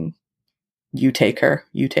kept saying, you take her,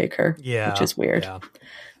 Yeah, which is weird. Yeah.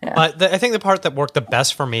 Yeah. But I think the part that worked the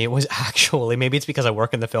best for me was actually, maybe it's because I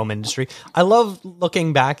work in the film industry, I love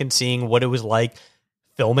looking back and seeing what it was like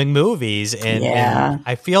filming movies. And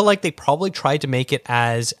I feel like they probably tried to make it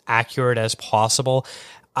as accurate as possible.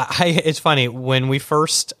 It's funny, when we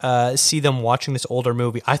first see them watching this older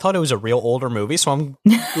movie, I thought it was a real older movie. So I'm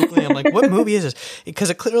Googling, I'm like, what movie is this? Because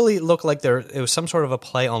it clearly looked like it was some sort of a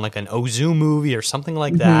play on like an Ozu movie or something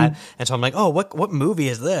like that. And so I'm like, oh, what movie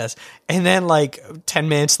is this? And then like 10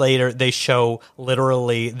 minutes later, they show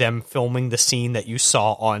literally them filming the scene that you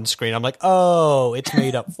saw on screen. I'm like, oh, it's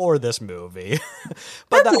made up for this movie.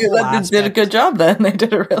 But that did a good job then. They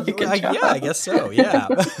did a really good job. Yeah, I guess so. Yeah.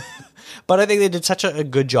 But I think they did such a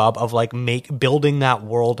good job of like building that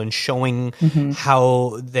world and showing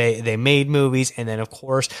how they made movies, and then of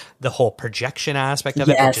course the whole projection aspect of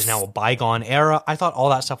it, which is now a bygone era. I thought all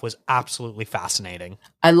that stuff was absolutely fascinating.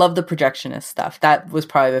 I love the projectionist stuff. That was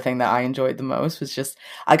probably the thing that I enjoyed the most. Was just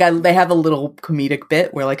like they have a little comedic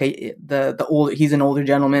bit where like he's an older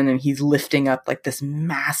gentleman and he's lifting up like this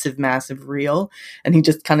massive reel, and he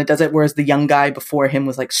just kind of does it, whereas the young guy before him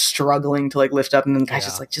was like struggling to like lift up, and then the guy's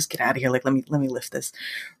just like, just get out of here, like let me lift this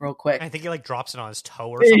real quick. I think he like drops it on his toe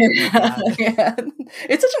or something like that. Yeah.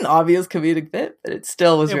 It's such an obvious comedic bit, but it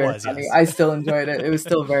still was very funny. Yes. I still enjoyed it. It was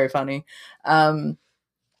still very funny. Yeah,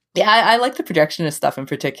 I like the projectionist stuff in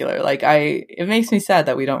particular. Like it makes me sad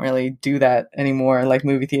that we don't really do that anymore. Like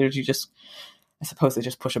movie theaters, I suppose they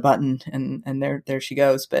just push a button and there she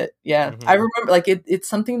goes. But yeah, I remember like it's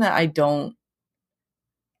something that I don't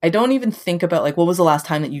even think about. Like, what was the last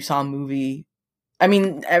time that you saw a movie? I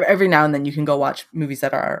mean, every now and then you can go watch movies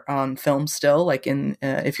that are on film still. Like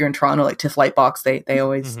if you're in Toronto, like TIFF Lightbox, they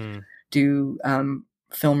always do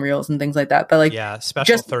film reels and things like that. But like,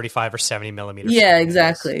 special 35 or 70 millimeter. Yeah,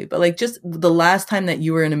 exactly. But like, just the last time that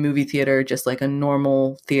you were in a movie theater, just like a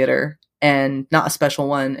normal theater and not a special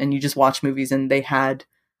one, and you just watch movies and they had,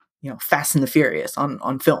 Fast and the Furious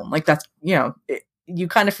on film. Like that's, you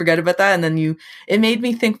kind of forget about that. And then it made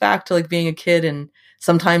me think back to like being a kid, and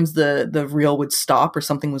sometimes the reel would stop or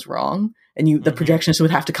something was wrong, and the projectionist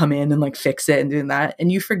would have to come in and like fix it and doing that.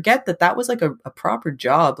 And you forget that was like a proper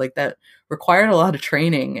job, like that required a lot of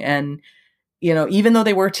training. And, even though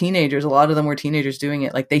they were teenagers, a lot of them were teenagers doing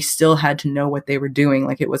it, like they still had to know what they were doing.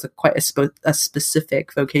 Like it was quite a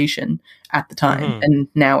specific vocation at the time. And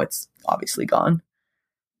now it's obviously gone.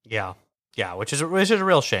 Yeah. Yeah. Which is a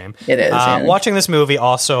real shame. It is. Watching this movie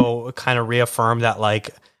also kind of reaffirmed that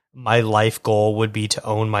like, my life goal would be to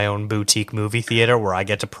own my own boutique movie theater where I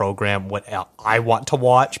get to program what I want to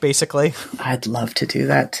watch, basically. I'd love to do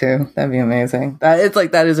that too. That'd be amazing. That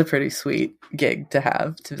is a pretty sweet gig to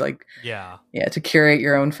have, to like, to curate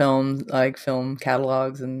your own films, like film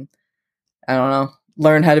catalogs, and I don't know,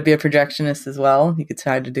 learn how to be a projectionist as well. You could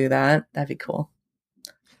try to do that. That'd be cool.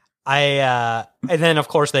 And then of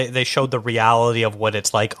course they showed the reality of what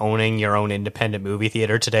it's like owning your own independent movie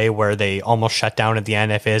theater today, where they almost shut down at the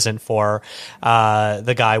end if it isn't for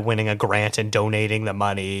the guy winning a grant and donating the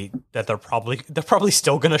money, that they're probably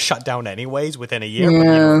still going to shut down anyways within a year,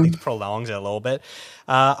 but it prolongs it a little bit.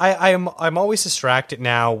 I'm always distracted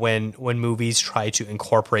now when movies try to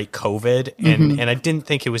incorporate COVID, and I didn't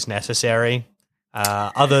think it was necessary,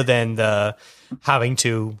 other than the having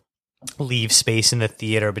to leave space in the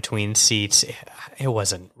theater between seats. It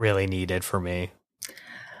wasn't really needed for me.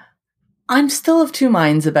 I'm still of two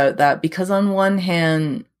minds about that, because on one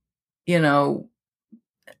hand, it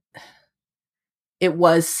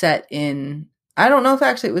was set in, I don't know if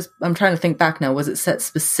actually it was, I'm trying to think back now, was it set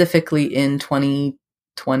specifically in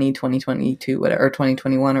 2020, 2022, whatever, or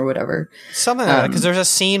 2021 or whatever? Something like that, because there's a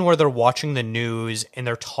scene where they're watching the news and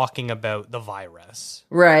they're talking about the virus.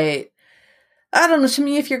 Right. I don't know. To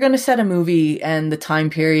me, if you're going to set a movie and the time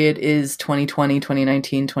period is 2020,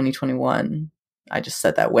 2019, 2021, I just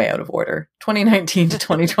said that way out of order. 2019 to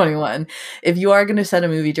 2021. If you are going to set a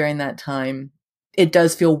movie during that time, it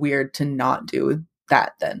does feel weird to not do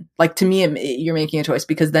that then. Like, to me, you're making a choice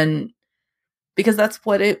because that's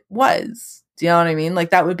what it was. Do you know what I mean?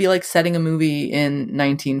 Like, that would be like setting a movie in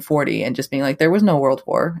 1940 and just being like, there was no World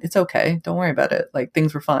War. It's okay. Don't worry about it. Like,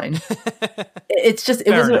 things were fine.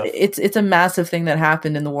 It's a massive thing that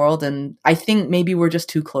happened in the world. And I think maybe we're just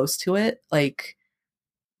too close to it. Like,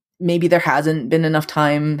 maybe there hasn't been enough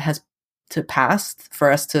time has to pass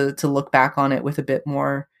for us to look back on it with a bit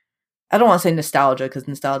more, I don't want to say nostalgia, because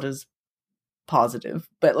nostalgia is positive,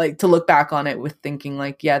 but like to look back on it with thinking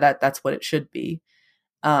like, yeah, that's what it should be.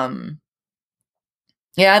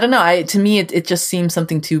 Yeah, I don't know. To me, it just seems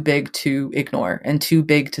something too big to ignore and too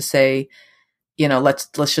big to say,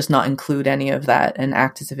 let's just not include any of that and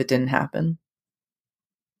act as if it didn't happen.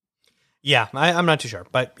 Yeah, I'm not too sure.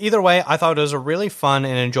 But either way, I thought it was a really fun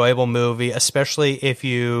and enjoyable movie, especially if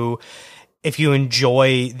you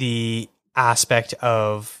enjoy the aspect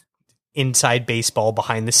of inside baseball,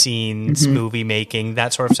 behind the scenes, movie making.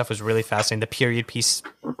 That sort of stuff was really fascinating. The period piece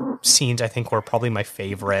scenes, I think, were probably my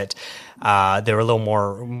favorite. They were a little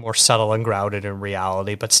more subtle and grounded in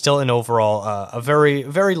reality, but still an overall a very,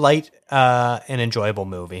 very light and enjoyable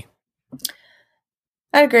movie.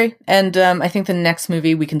 I agree. And I think the next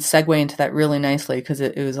movie, we can segue into that really nicely because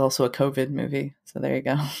it was also a COVID movie. So there you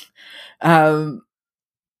go.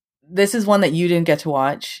 This is one that you didn't get to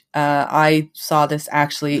watch. I saw this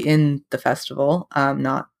actually in the festival,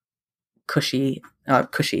 not cushy,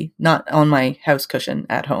 not on my house cushion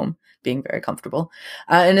at home, being very comfortable.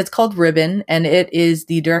 And it's called Ribbon, and it is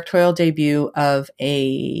the directorial debut of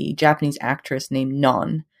a Japanese actress named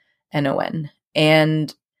Non, N-O-N.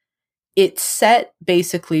 And it's set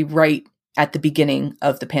basically right at the beginning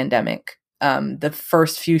of the pandemic. The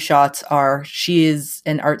first few shots are she is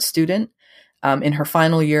an art student in her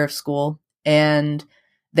final year of school, and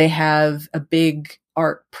they have a big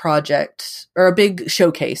art project or a big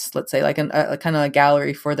showcase, let's say, like a kind of a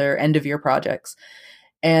gallery for their end of year projects.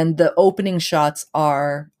 And the opening shots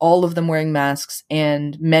are all of them wearing masks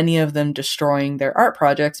and many of them destroying their art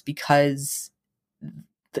projects because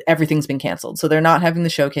everything's been canceled. So they're not having the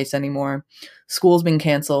showcase anymore. School's been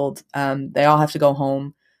canceled. They all have to go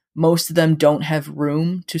home. Most of them don't have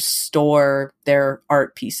room to store their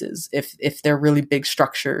art pieces if they're really big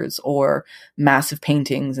structures or massive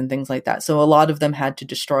paintings and things like that. So a lot of them had to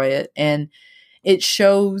destroy it. And it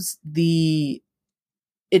shows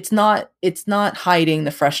it's not hiding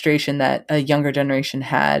the frustration that a younger generation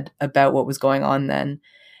had about what was going on then.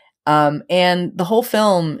 And the whole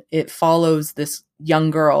film, it follows this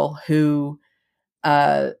young girl who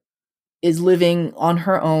is living on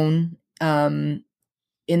her own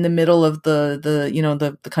in the middle of the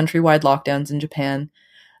countrywide lockdowns in Japan,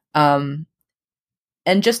 and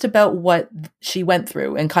just about what she went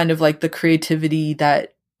through and kind of like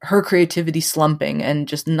her creativity slumping and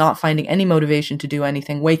just not finding any motivation to do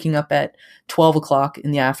anything, waking up at 12 o'clock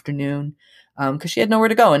in the afternoon because she had nowhere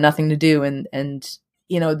to go and nothing to do. And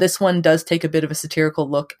this one does take a bit of a satirical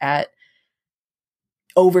look at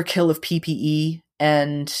overkill of PPE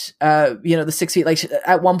and, the 6 feet, like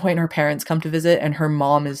at one point her parents come to visit and her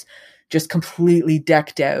mom is just completely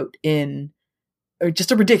decked out in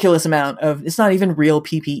just a ridiculous amount of, it's not even real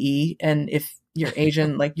PPE. And if you're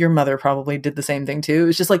Asian, like your mother probably did the same thing too.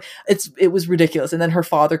 It's just like, it was ridiculous. And then her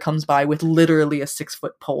father comes by with literally a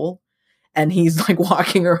 6-foot pole. And he's like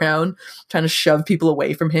walking around trying to shove people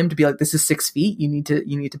away from him to be like, this is 6 feet. You need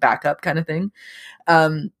to back up kind of thing.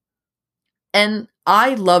 And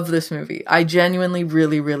I love this movie. I genuinely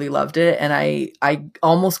really, really loved it. And I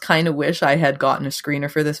almost kind of wish I had gotten a screener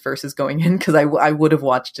for this versus going in because I would have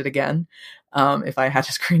watched it again if I had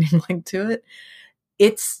a screening link to it.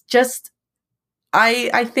 It's just,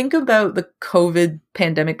 I think about the COVID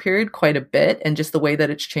pandemic period quite a bit and just the way that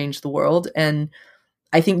it's changed the world. And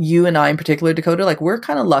I think you and I in particular, Dakota, like we're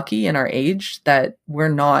kind of lucky in our age that we're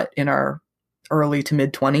not in our early to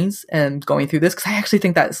mid 20s and going through this. Cause I actually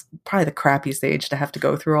think that's probably the crappiest age to have to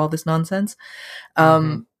go through all this nonsense.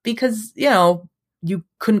 Because, you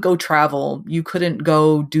couldn't go travel. You couldn't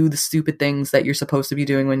go do the stupid things that you're supposed to be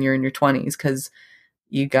doing when you're in your 20s. Cause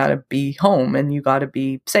you gotta be home and you gotta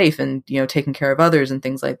be safe and, taking care of others and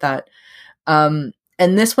things like that. And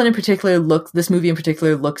this movie in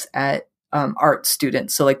particular looks at art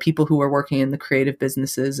students. So like people who are working in the creative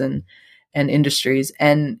businesses and industries.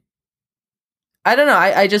 And I don't know,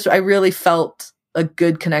 I really felt a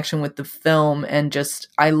good connection with the film and just,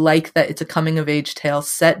 I like that it's a coming of age tale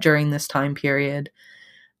set during this time period.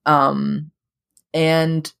 And,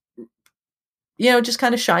 just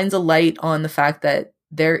kind of shines a light on the fact that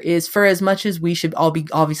there is, for as much as we should all be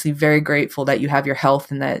obviously very grateful that you have your health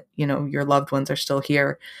and that, your loved ones are still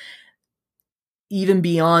here. Even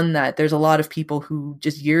beyond that, there's a lot of people who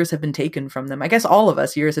just years have been taken from them. I guess all of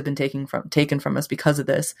us, years have been taken from us because of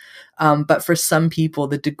this. But for some people,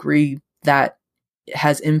 the degree that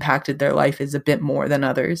has impacted their life is a bit more than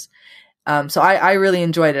others. So I really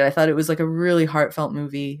enjoyed it. I thought it was like a really heartfelt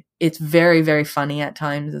movie. It's very, very funny at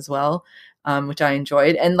times as well, which I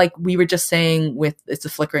enjoyed. And like we were just saying with It's a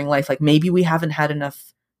Flickering Life, like maybe we haven't had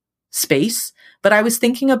enough space. But I was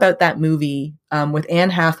thinking about that movie with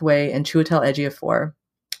Anne Hathaway and Chiwetel Ejiofor.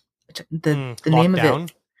 The name of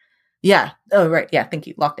it. Yeah. Oh, right. Yeah. Thank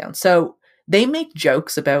you. Lockdown. So they make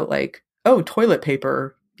jokes about like, oh, toilet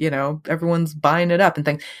paper, everyone's buying it up and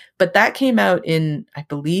things. But that came out in, I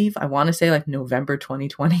believe, I want to say like November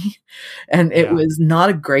 2020. And it was not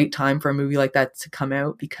a great time for a movie like that to come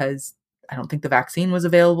out because I don't think the vaccine was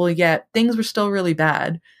available yet. Things were still really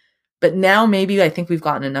bad. But now maybe I think we've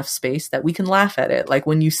gotten enough space that we can laugh at it. Like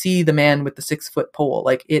when you see the man with the 6-foot pole,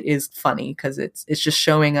 like it is funny because it's just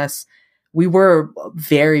showing us we were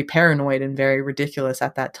very paranoid and very ridiculous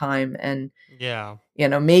at that time. And,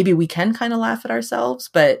 maybe we can kind of laugh at ourselves,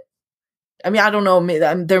 but I mean, I don't know.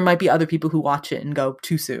 There might be other people who watch it and go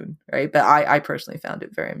too soon, right? But I personally found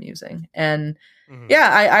it very amusing. And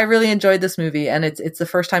I really enjoyed this movie. And it's the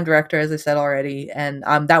first time director, as I said already. And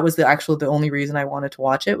that was the only reason I wanted to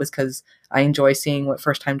watch it was because I enjoy seeing what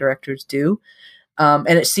first time directors do. And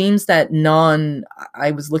it seems that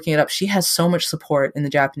I was looking it up, she has so much support in the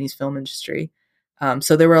Japanese film industry.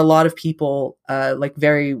 So there were a lot of people, like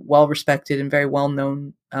very well respected and very well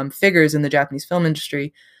known figures in the Japanese film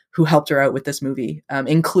industry who helped her out with this movie,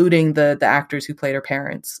 including the actors who played her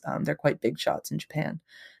parents. They're quite big shots in Japan.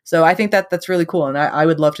 So I think that's really cool. And I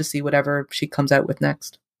would love to see whatever she comes out with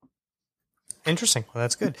next. Interesting. Well,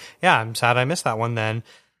 that's good. Yeah, I'm sad I missed that one then.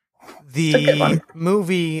 The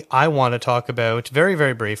movie I want to talk about very,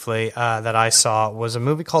 very briefly that I saw was a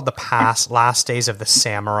movie called The Last Days of the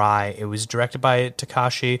Samurai. It was directed by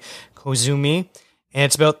Takashi Koizumi. And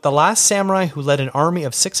it's about the last samurai who led an army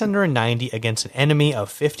of 690 against an enemy of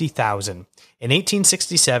 50,000. In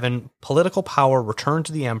 1867, political power returned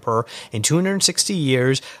to the emperor, and 260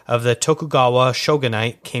 years of the Tokugawa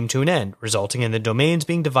shogunate came to an end, resulting in the domains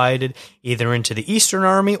being divided either into the Eastern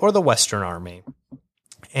Army or the Western Army.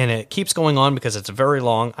 And it keeps going on because it's a very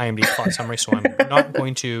long IMDb plot summary, so I'm not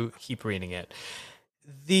going to keep reading it.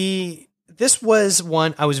 This was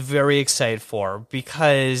one I was very excited for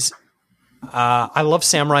because I love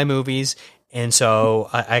samurai movies, and so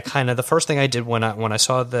I kind of the first thing I did when I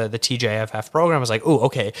saw the TJFF program I was like, oh,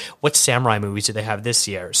 okay, what samurai movies do they have this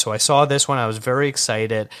year? So I saw this one, I was very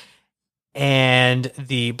excited. And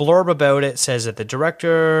the blurb about it says that the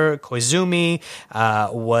director, Koizumi,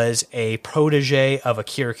 was a protege of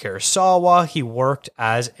Akira Kurosawa. He worked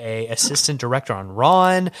as a assistant director on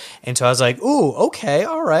Ron. And so I was like, ooh, okay,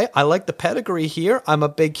 all right. I like the pedigree here. I'm a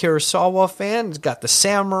big Kurosawa fan. It's got the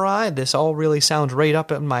samurai. This all really sounds right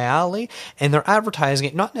up in my alley. And they're advertising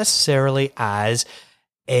it not necessarily as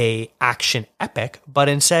a action epic, but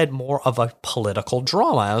instead more of a political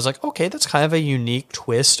drama. I was like, okay, that's kind of a unique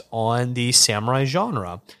twist on the samurai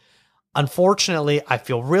genre. Unfortunately, I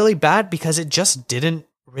feel really bad because it just didn't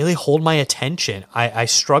really hold my attention. I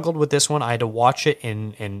struggled with this one. I had to watch it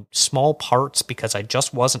in small parts because I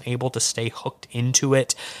just wasn't able to stay hooked into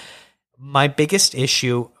it. My biggest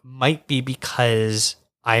issue might be because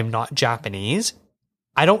I'm not Japanese.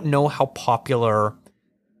 I don't know how popular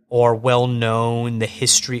or well-known the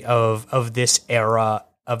history of this era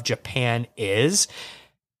of Japan is,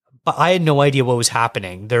 but I had no idea what was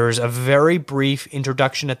happening. There's a very brief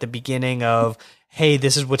introduction at the beginning of, hey,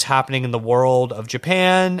 this is what's happening in the world of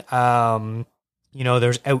Japan.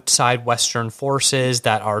 There's outside Western forces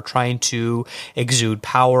that are trying to exude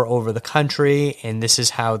power over the country, and this is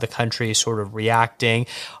how the country is sort of reacting,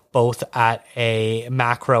 both at a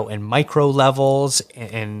macro and micro levels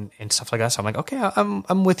and stuff like that. So I'm like, okay,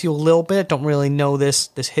 I'm with you a little bit. Don't really know this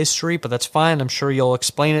history, but that's fine. I'm sure you'll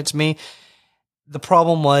explain it to me. The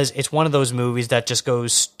problem was it's one of those movies that just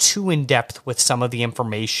goes too in depth with some of the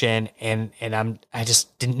information, and I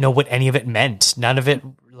just didn't know what any of it meant. None of it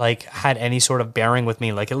had any sort of bearing with me.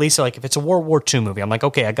 At least if it's a World War II movie, I'm like,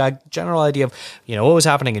 okay, I got a general idea of what was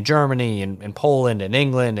happening in Germany and Poland and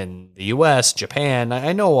England and the US, Japan.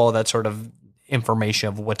 I know all that sort of information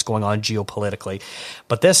of what's going on geopolitically,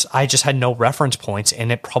 but this I just had no reference points,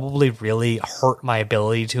 and it probably really hurt my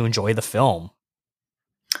ability to enjoy the film.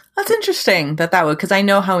 That's interesting that would, because I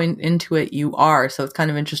know how into it you are. So it's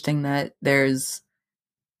kind of interesting that there's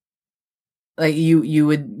you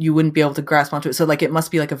wouldn't be able to grasp onto it. So it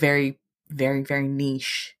must be a very, very, very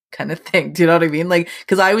niche kind of thing. Do you know what I mean?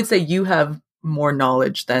 Because I would say you have more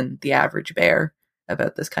knowledge than the average bear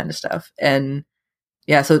about this kind of stuff. And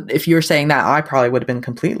yeah, so if you were saying that, I probably would have been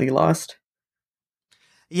completely lost.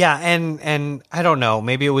 Yeah, and I don't know.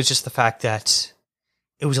 Maybe it was just the fact that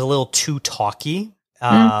it was a little too talky.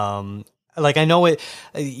 I know it,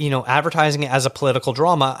 advertising it as a political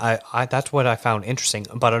drama, I that's what I found interesting.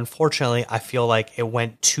 But unfortunately, I feel like it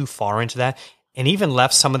went too far into that and even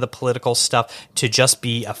left some of the political stuff to just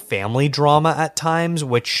be a family drama at times,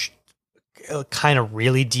 which kind of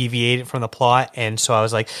really deviated from the plot. And so I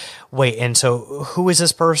was like, wait, and so who is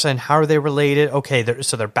this person? How are they related? Okay,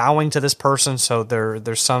 so they're bowing to this person, so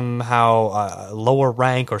they're somehow lower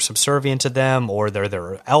rank or subservient to them, or they're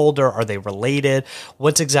their elder. Are they related?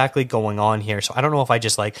 What's exactly going on here? So I don't know if I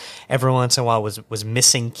just like every once in a while was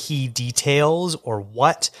missing key details or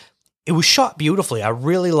what. It was shot beautifully. I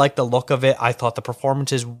really liked the look of it. I thought the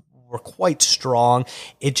performances were quite strong.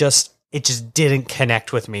 It just didn't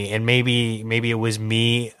connect with me, and maybe it was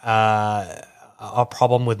me, a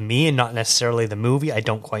problem with me and not necessarily the movie. I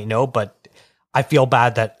don't quite know, but I feel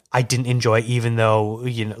bad that I didn't enjoy it, even though,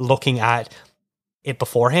 you know, looking at it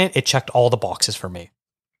beforehand, it checked all the boxes for me.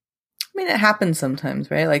 I mean, it happens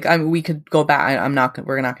sometimes, right? Like, we could go back.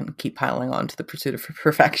 We're not going to keep piling on to The Pursuit of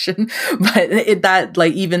Perfection, but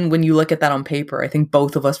even when you look at that on paper, I think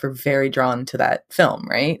both of us were very drawn to that film,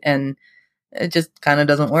 right? And it just kind of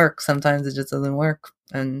doesn't work. Sometimes it just doesn't work.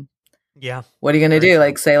 And yeah, what are you going to do?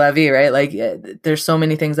 Like, c'est la vie, right? Like, there's so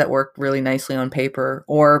many things that work really nicely on paper,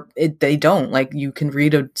 or they don't. Like, you can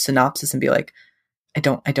read a synopsis and be like, I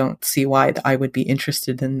don't see why I would be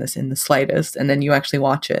interested in this in the slightest. And then you actually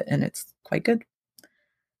watch it, and it's quite good.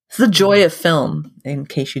 It's the joy of film, in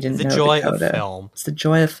case you didn't know. The joy of film. It's the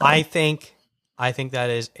joy of film. I think that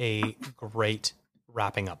is a great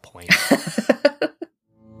wrapping up point.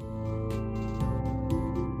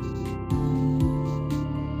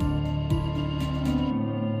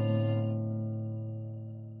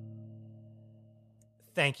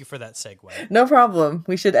 Thank you for that segue. No problem.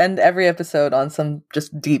 We should end every episode on some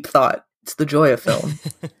just deep thought. It's the joy of film.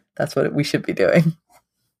 That's what we should be doing.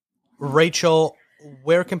 Rachel,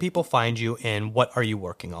 where can people find you, and what are you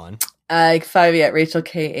working on? You can find me at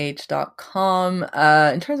rachelkh.com.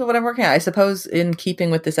 In terms of what I'm working on, I suppose in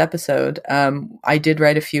keeping with this episode, I did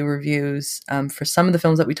write a few reviews for some of the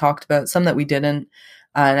films that we talked about, some that we didn't.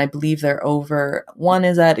 And I believe they're over. One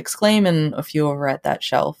is at Exclaim and a few over at That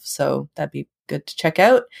Shelf. So that'd be good to check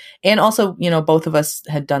out. And also, you know, both of us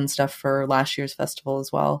had done stuff for last year's festival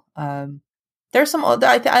as well. There's some, I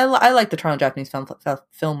like the Toronto Japanese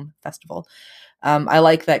Film Festival. I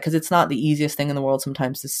like that because it's not the easiest thing in the world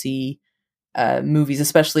sometimes to see movies,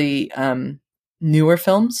 especially newer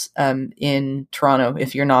films in Toronto.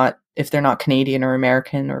 If they're not Canadian or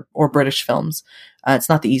American or British films, it's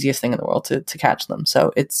not the easiest thing in the world to catch them.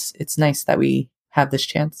 So it's nice that we have this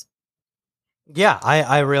chance. Yeah,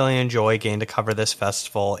 I really enjoy getting to cover this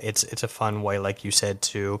festival. It's a fun way, like you said,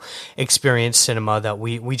 to experience cinema that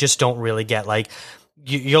we just don't really get. Like,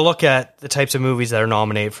 you look at the types of movies that are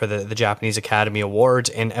nominated for the Japanese Academy Awards,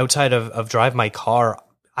 and outside of Drive My Car,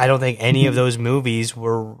 I don't think any of those movies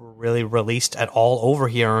were really released at all over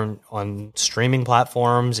here on streaming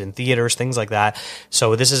platforms, in theaters, things like that.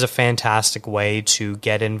 So this is a fantastic way to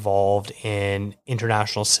get involved in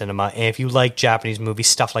international cinema. And if you like Japanese movies,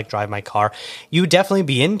 stuff like Drive My Car, you would definitely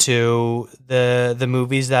be into the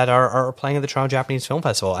movies that are playing at the Toronto Japanese Film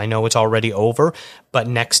Festival. I know it's already over, but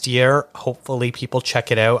next year, hopefully people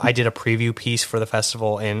check it out. I did a preview piece for the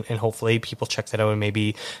festival, and hopefully people checked it out and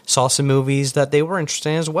maybe saw some movies that they were interested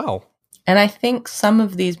in as well. And I think some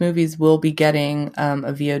of these movies will be getting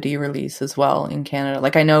a VOD release as well in Canada.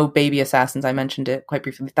 Like, I know Baby Assassins, I mentioned it quite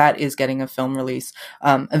briefly, that is getting a film release,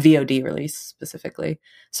 a VOD release specifically.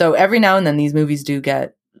 So every now and then these movies do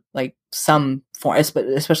get like some form,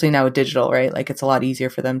 especially now with digital, right? Like, it's a lot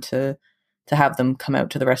easier for them to have them come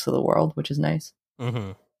out to the rest of the world, which is nice.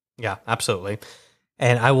 Mm-hmm. Yeah, absolutely.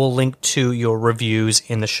 And I will link to your reviews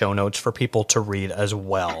in the show notes for people to read as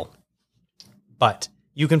well. But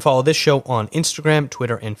you can follow this show on Instagram,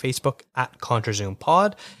 Twitter, and Facebook at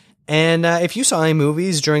ContraZoomPod. And if you saw any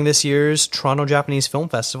movies during this year's Toronto Japanese Film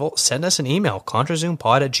Festival, send us an email,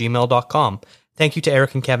 ContraZoomPod@gmail.com. Thank you to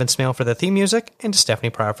Eric and Kevin Smale for the theme music, and to Stephanie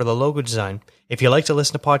Pryor for the logo design. If you like to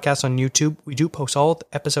listen to podcasts on YouTube, we do post all the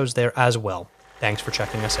episodes there as well. Thanks for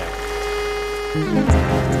checking us out.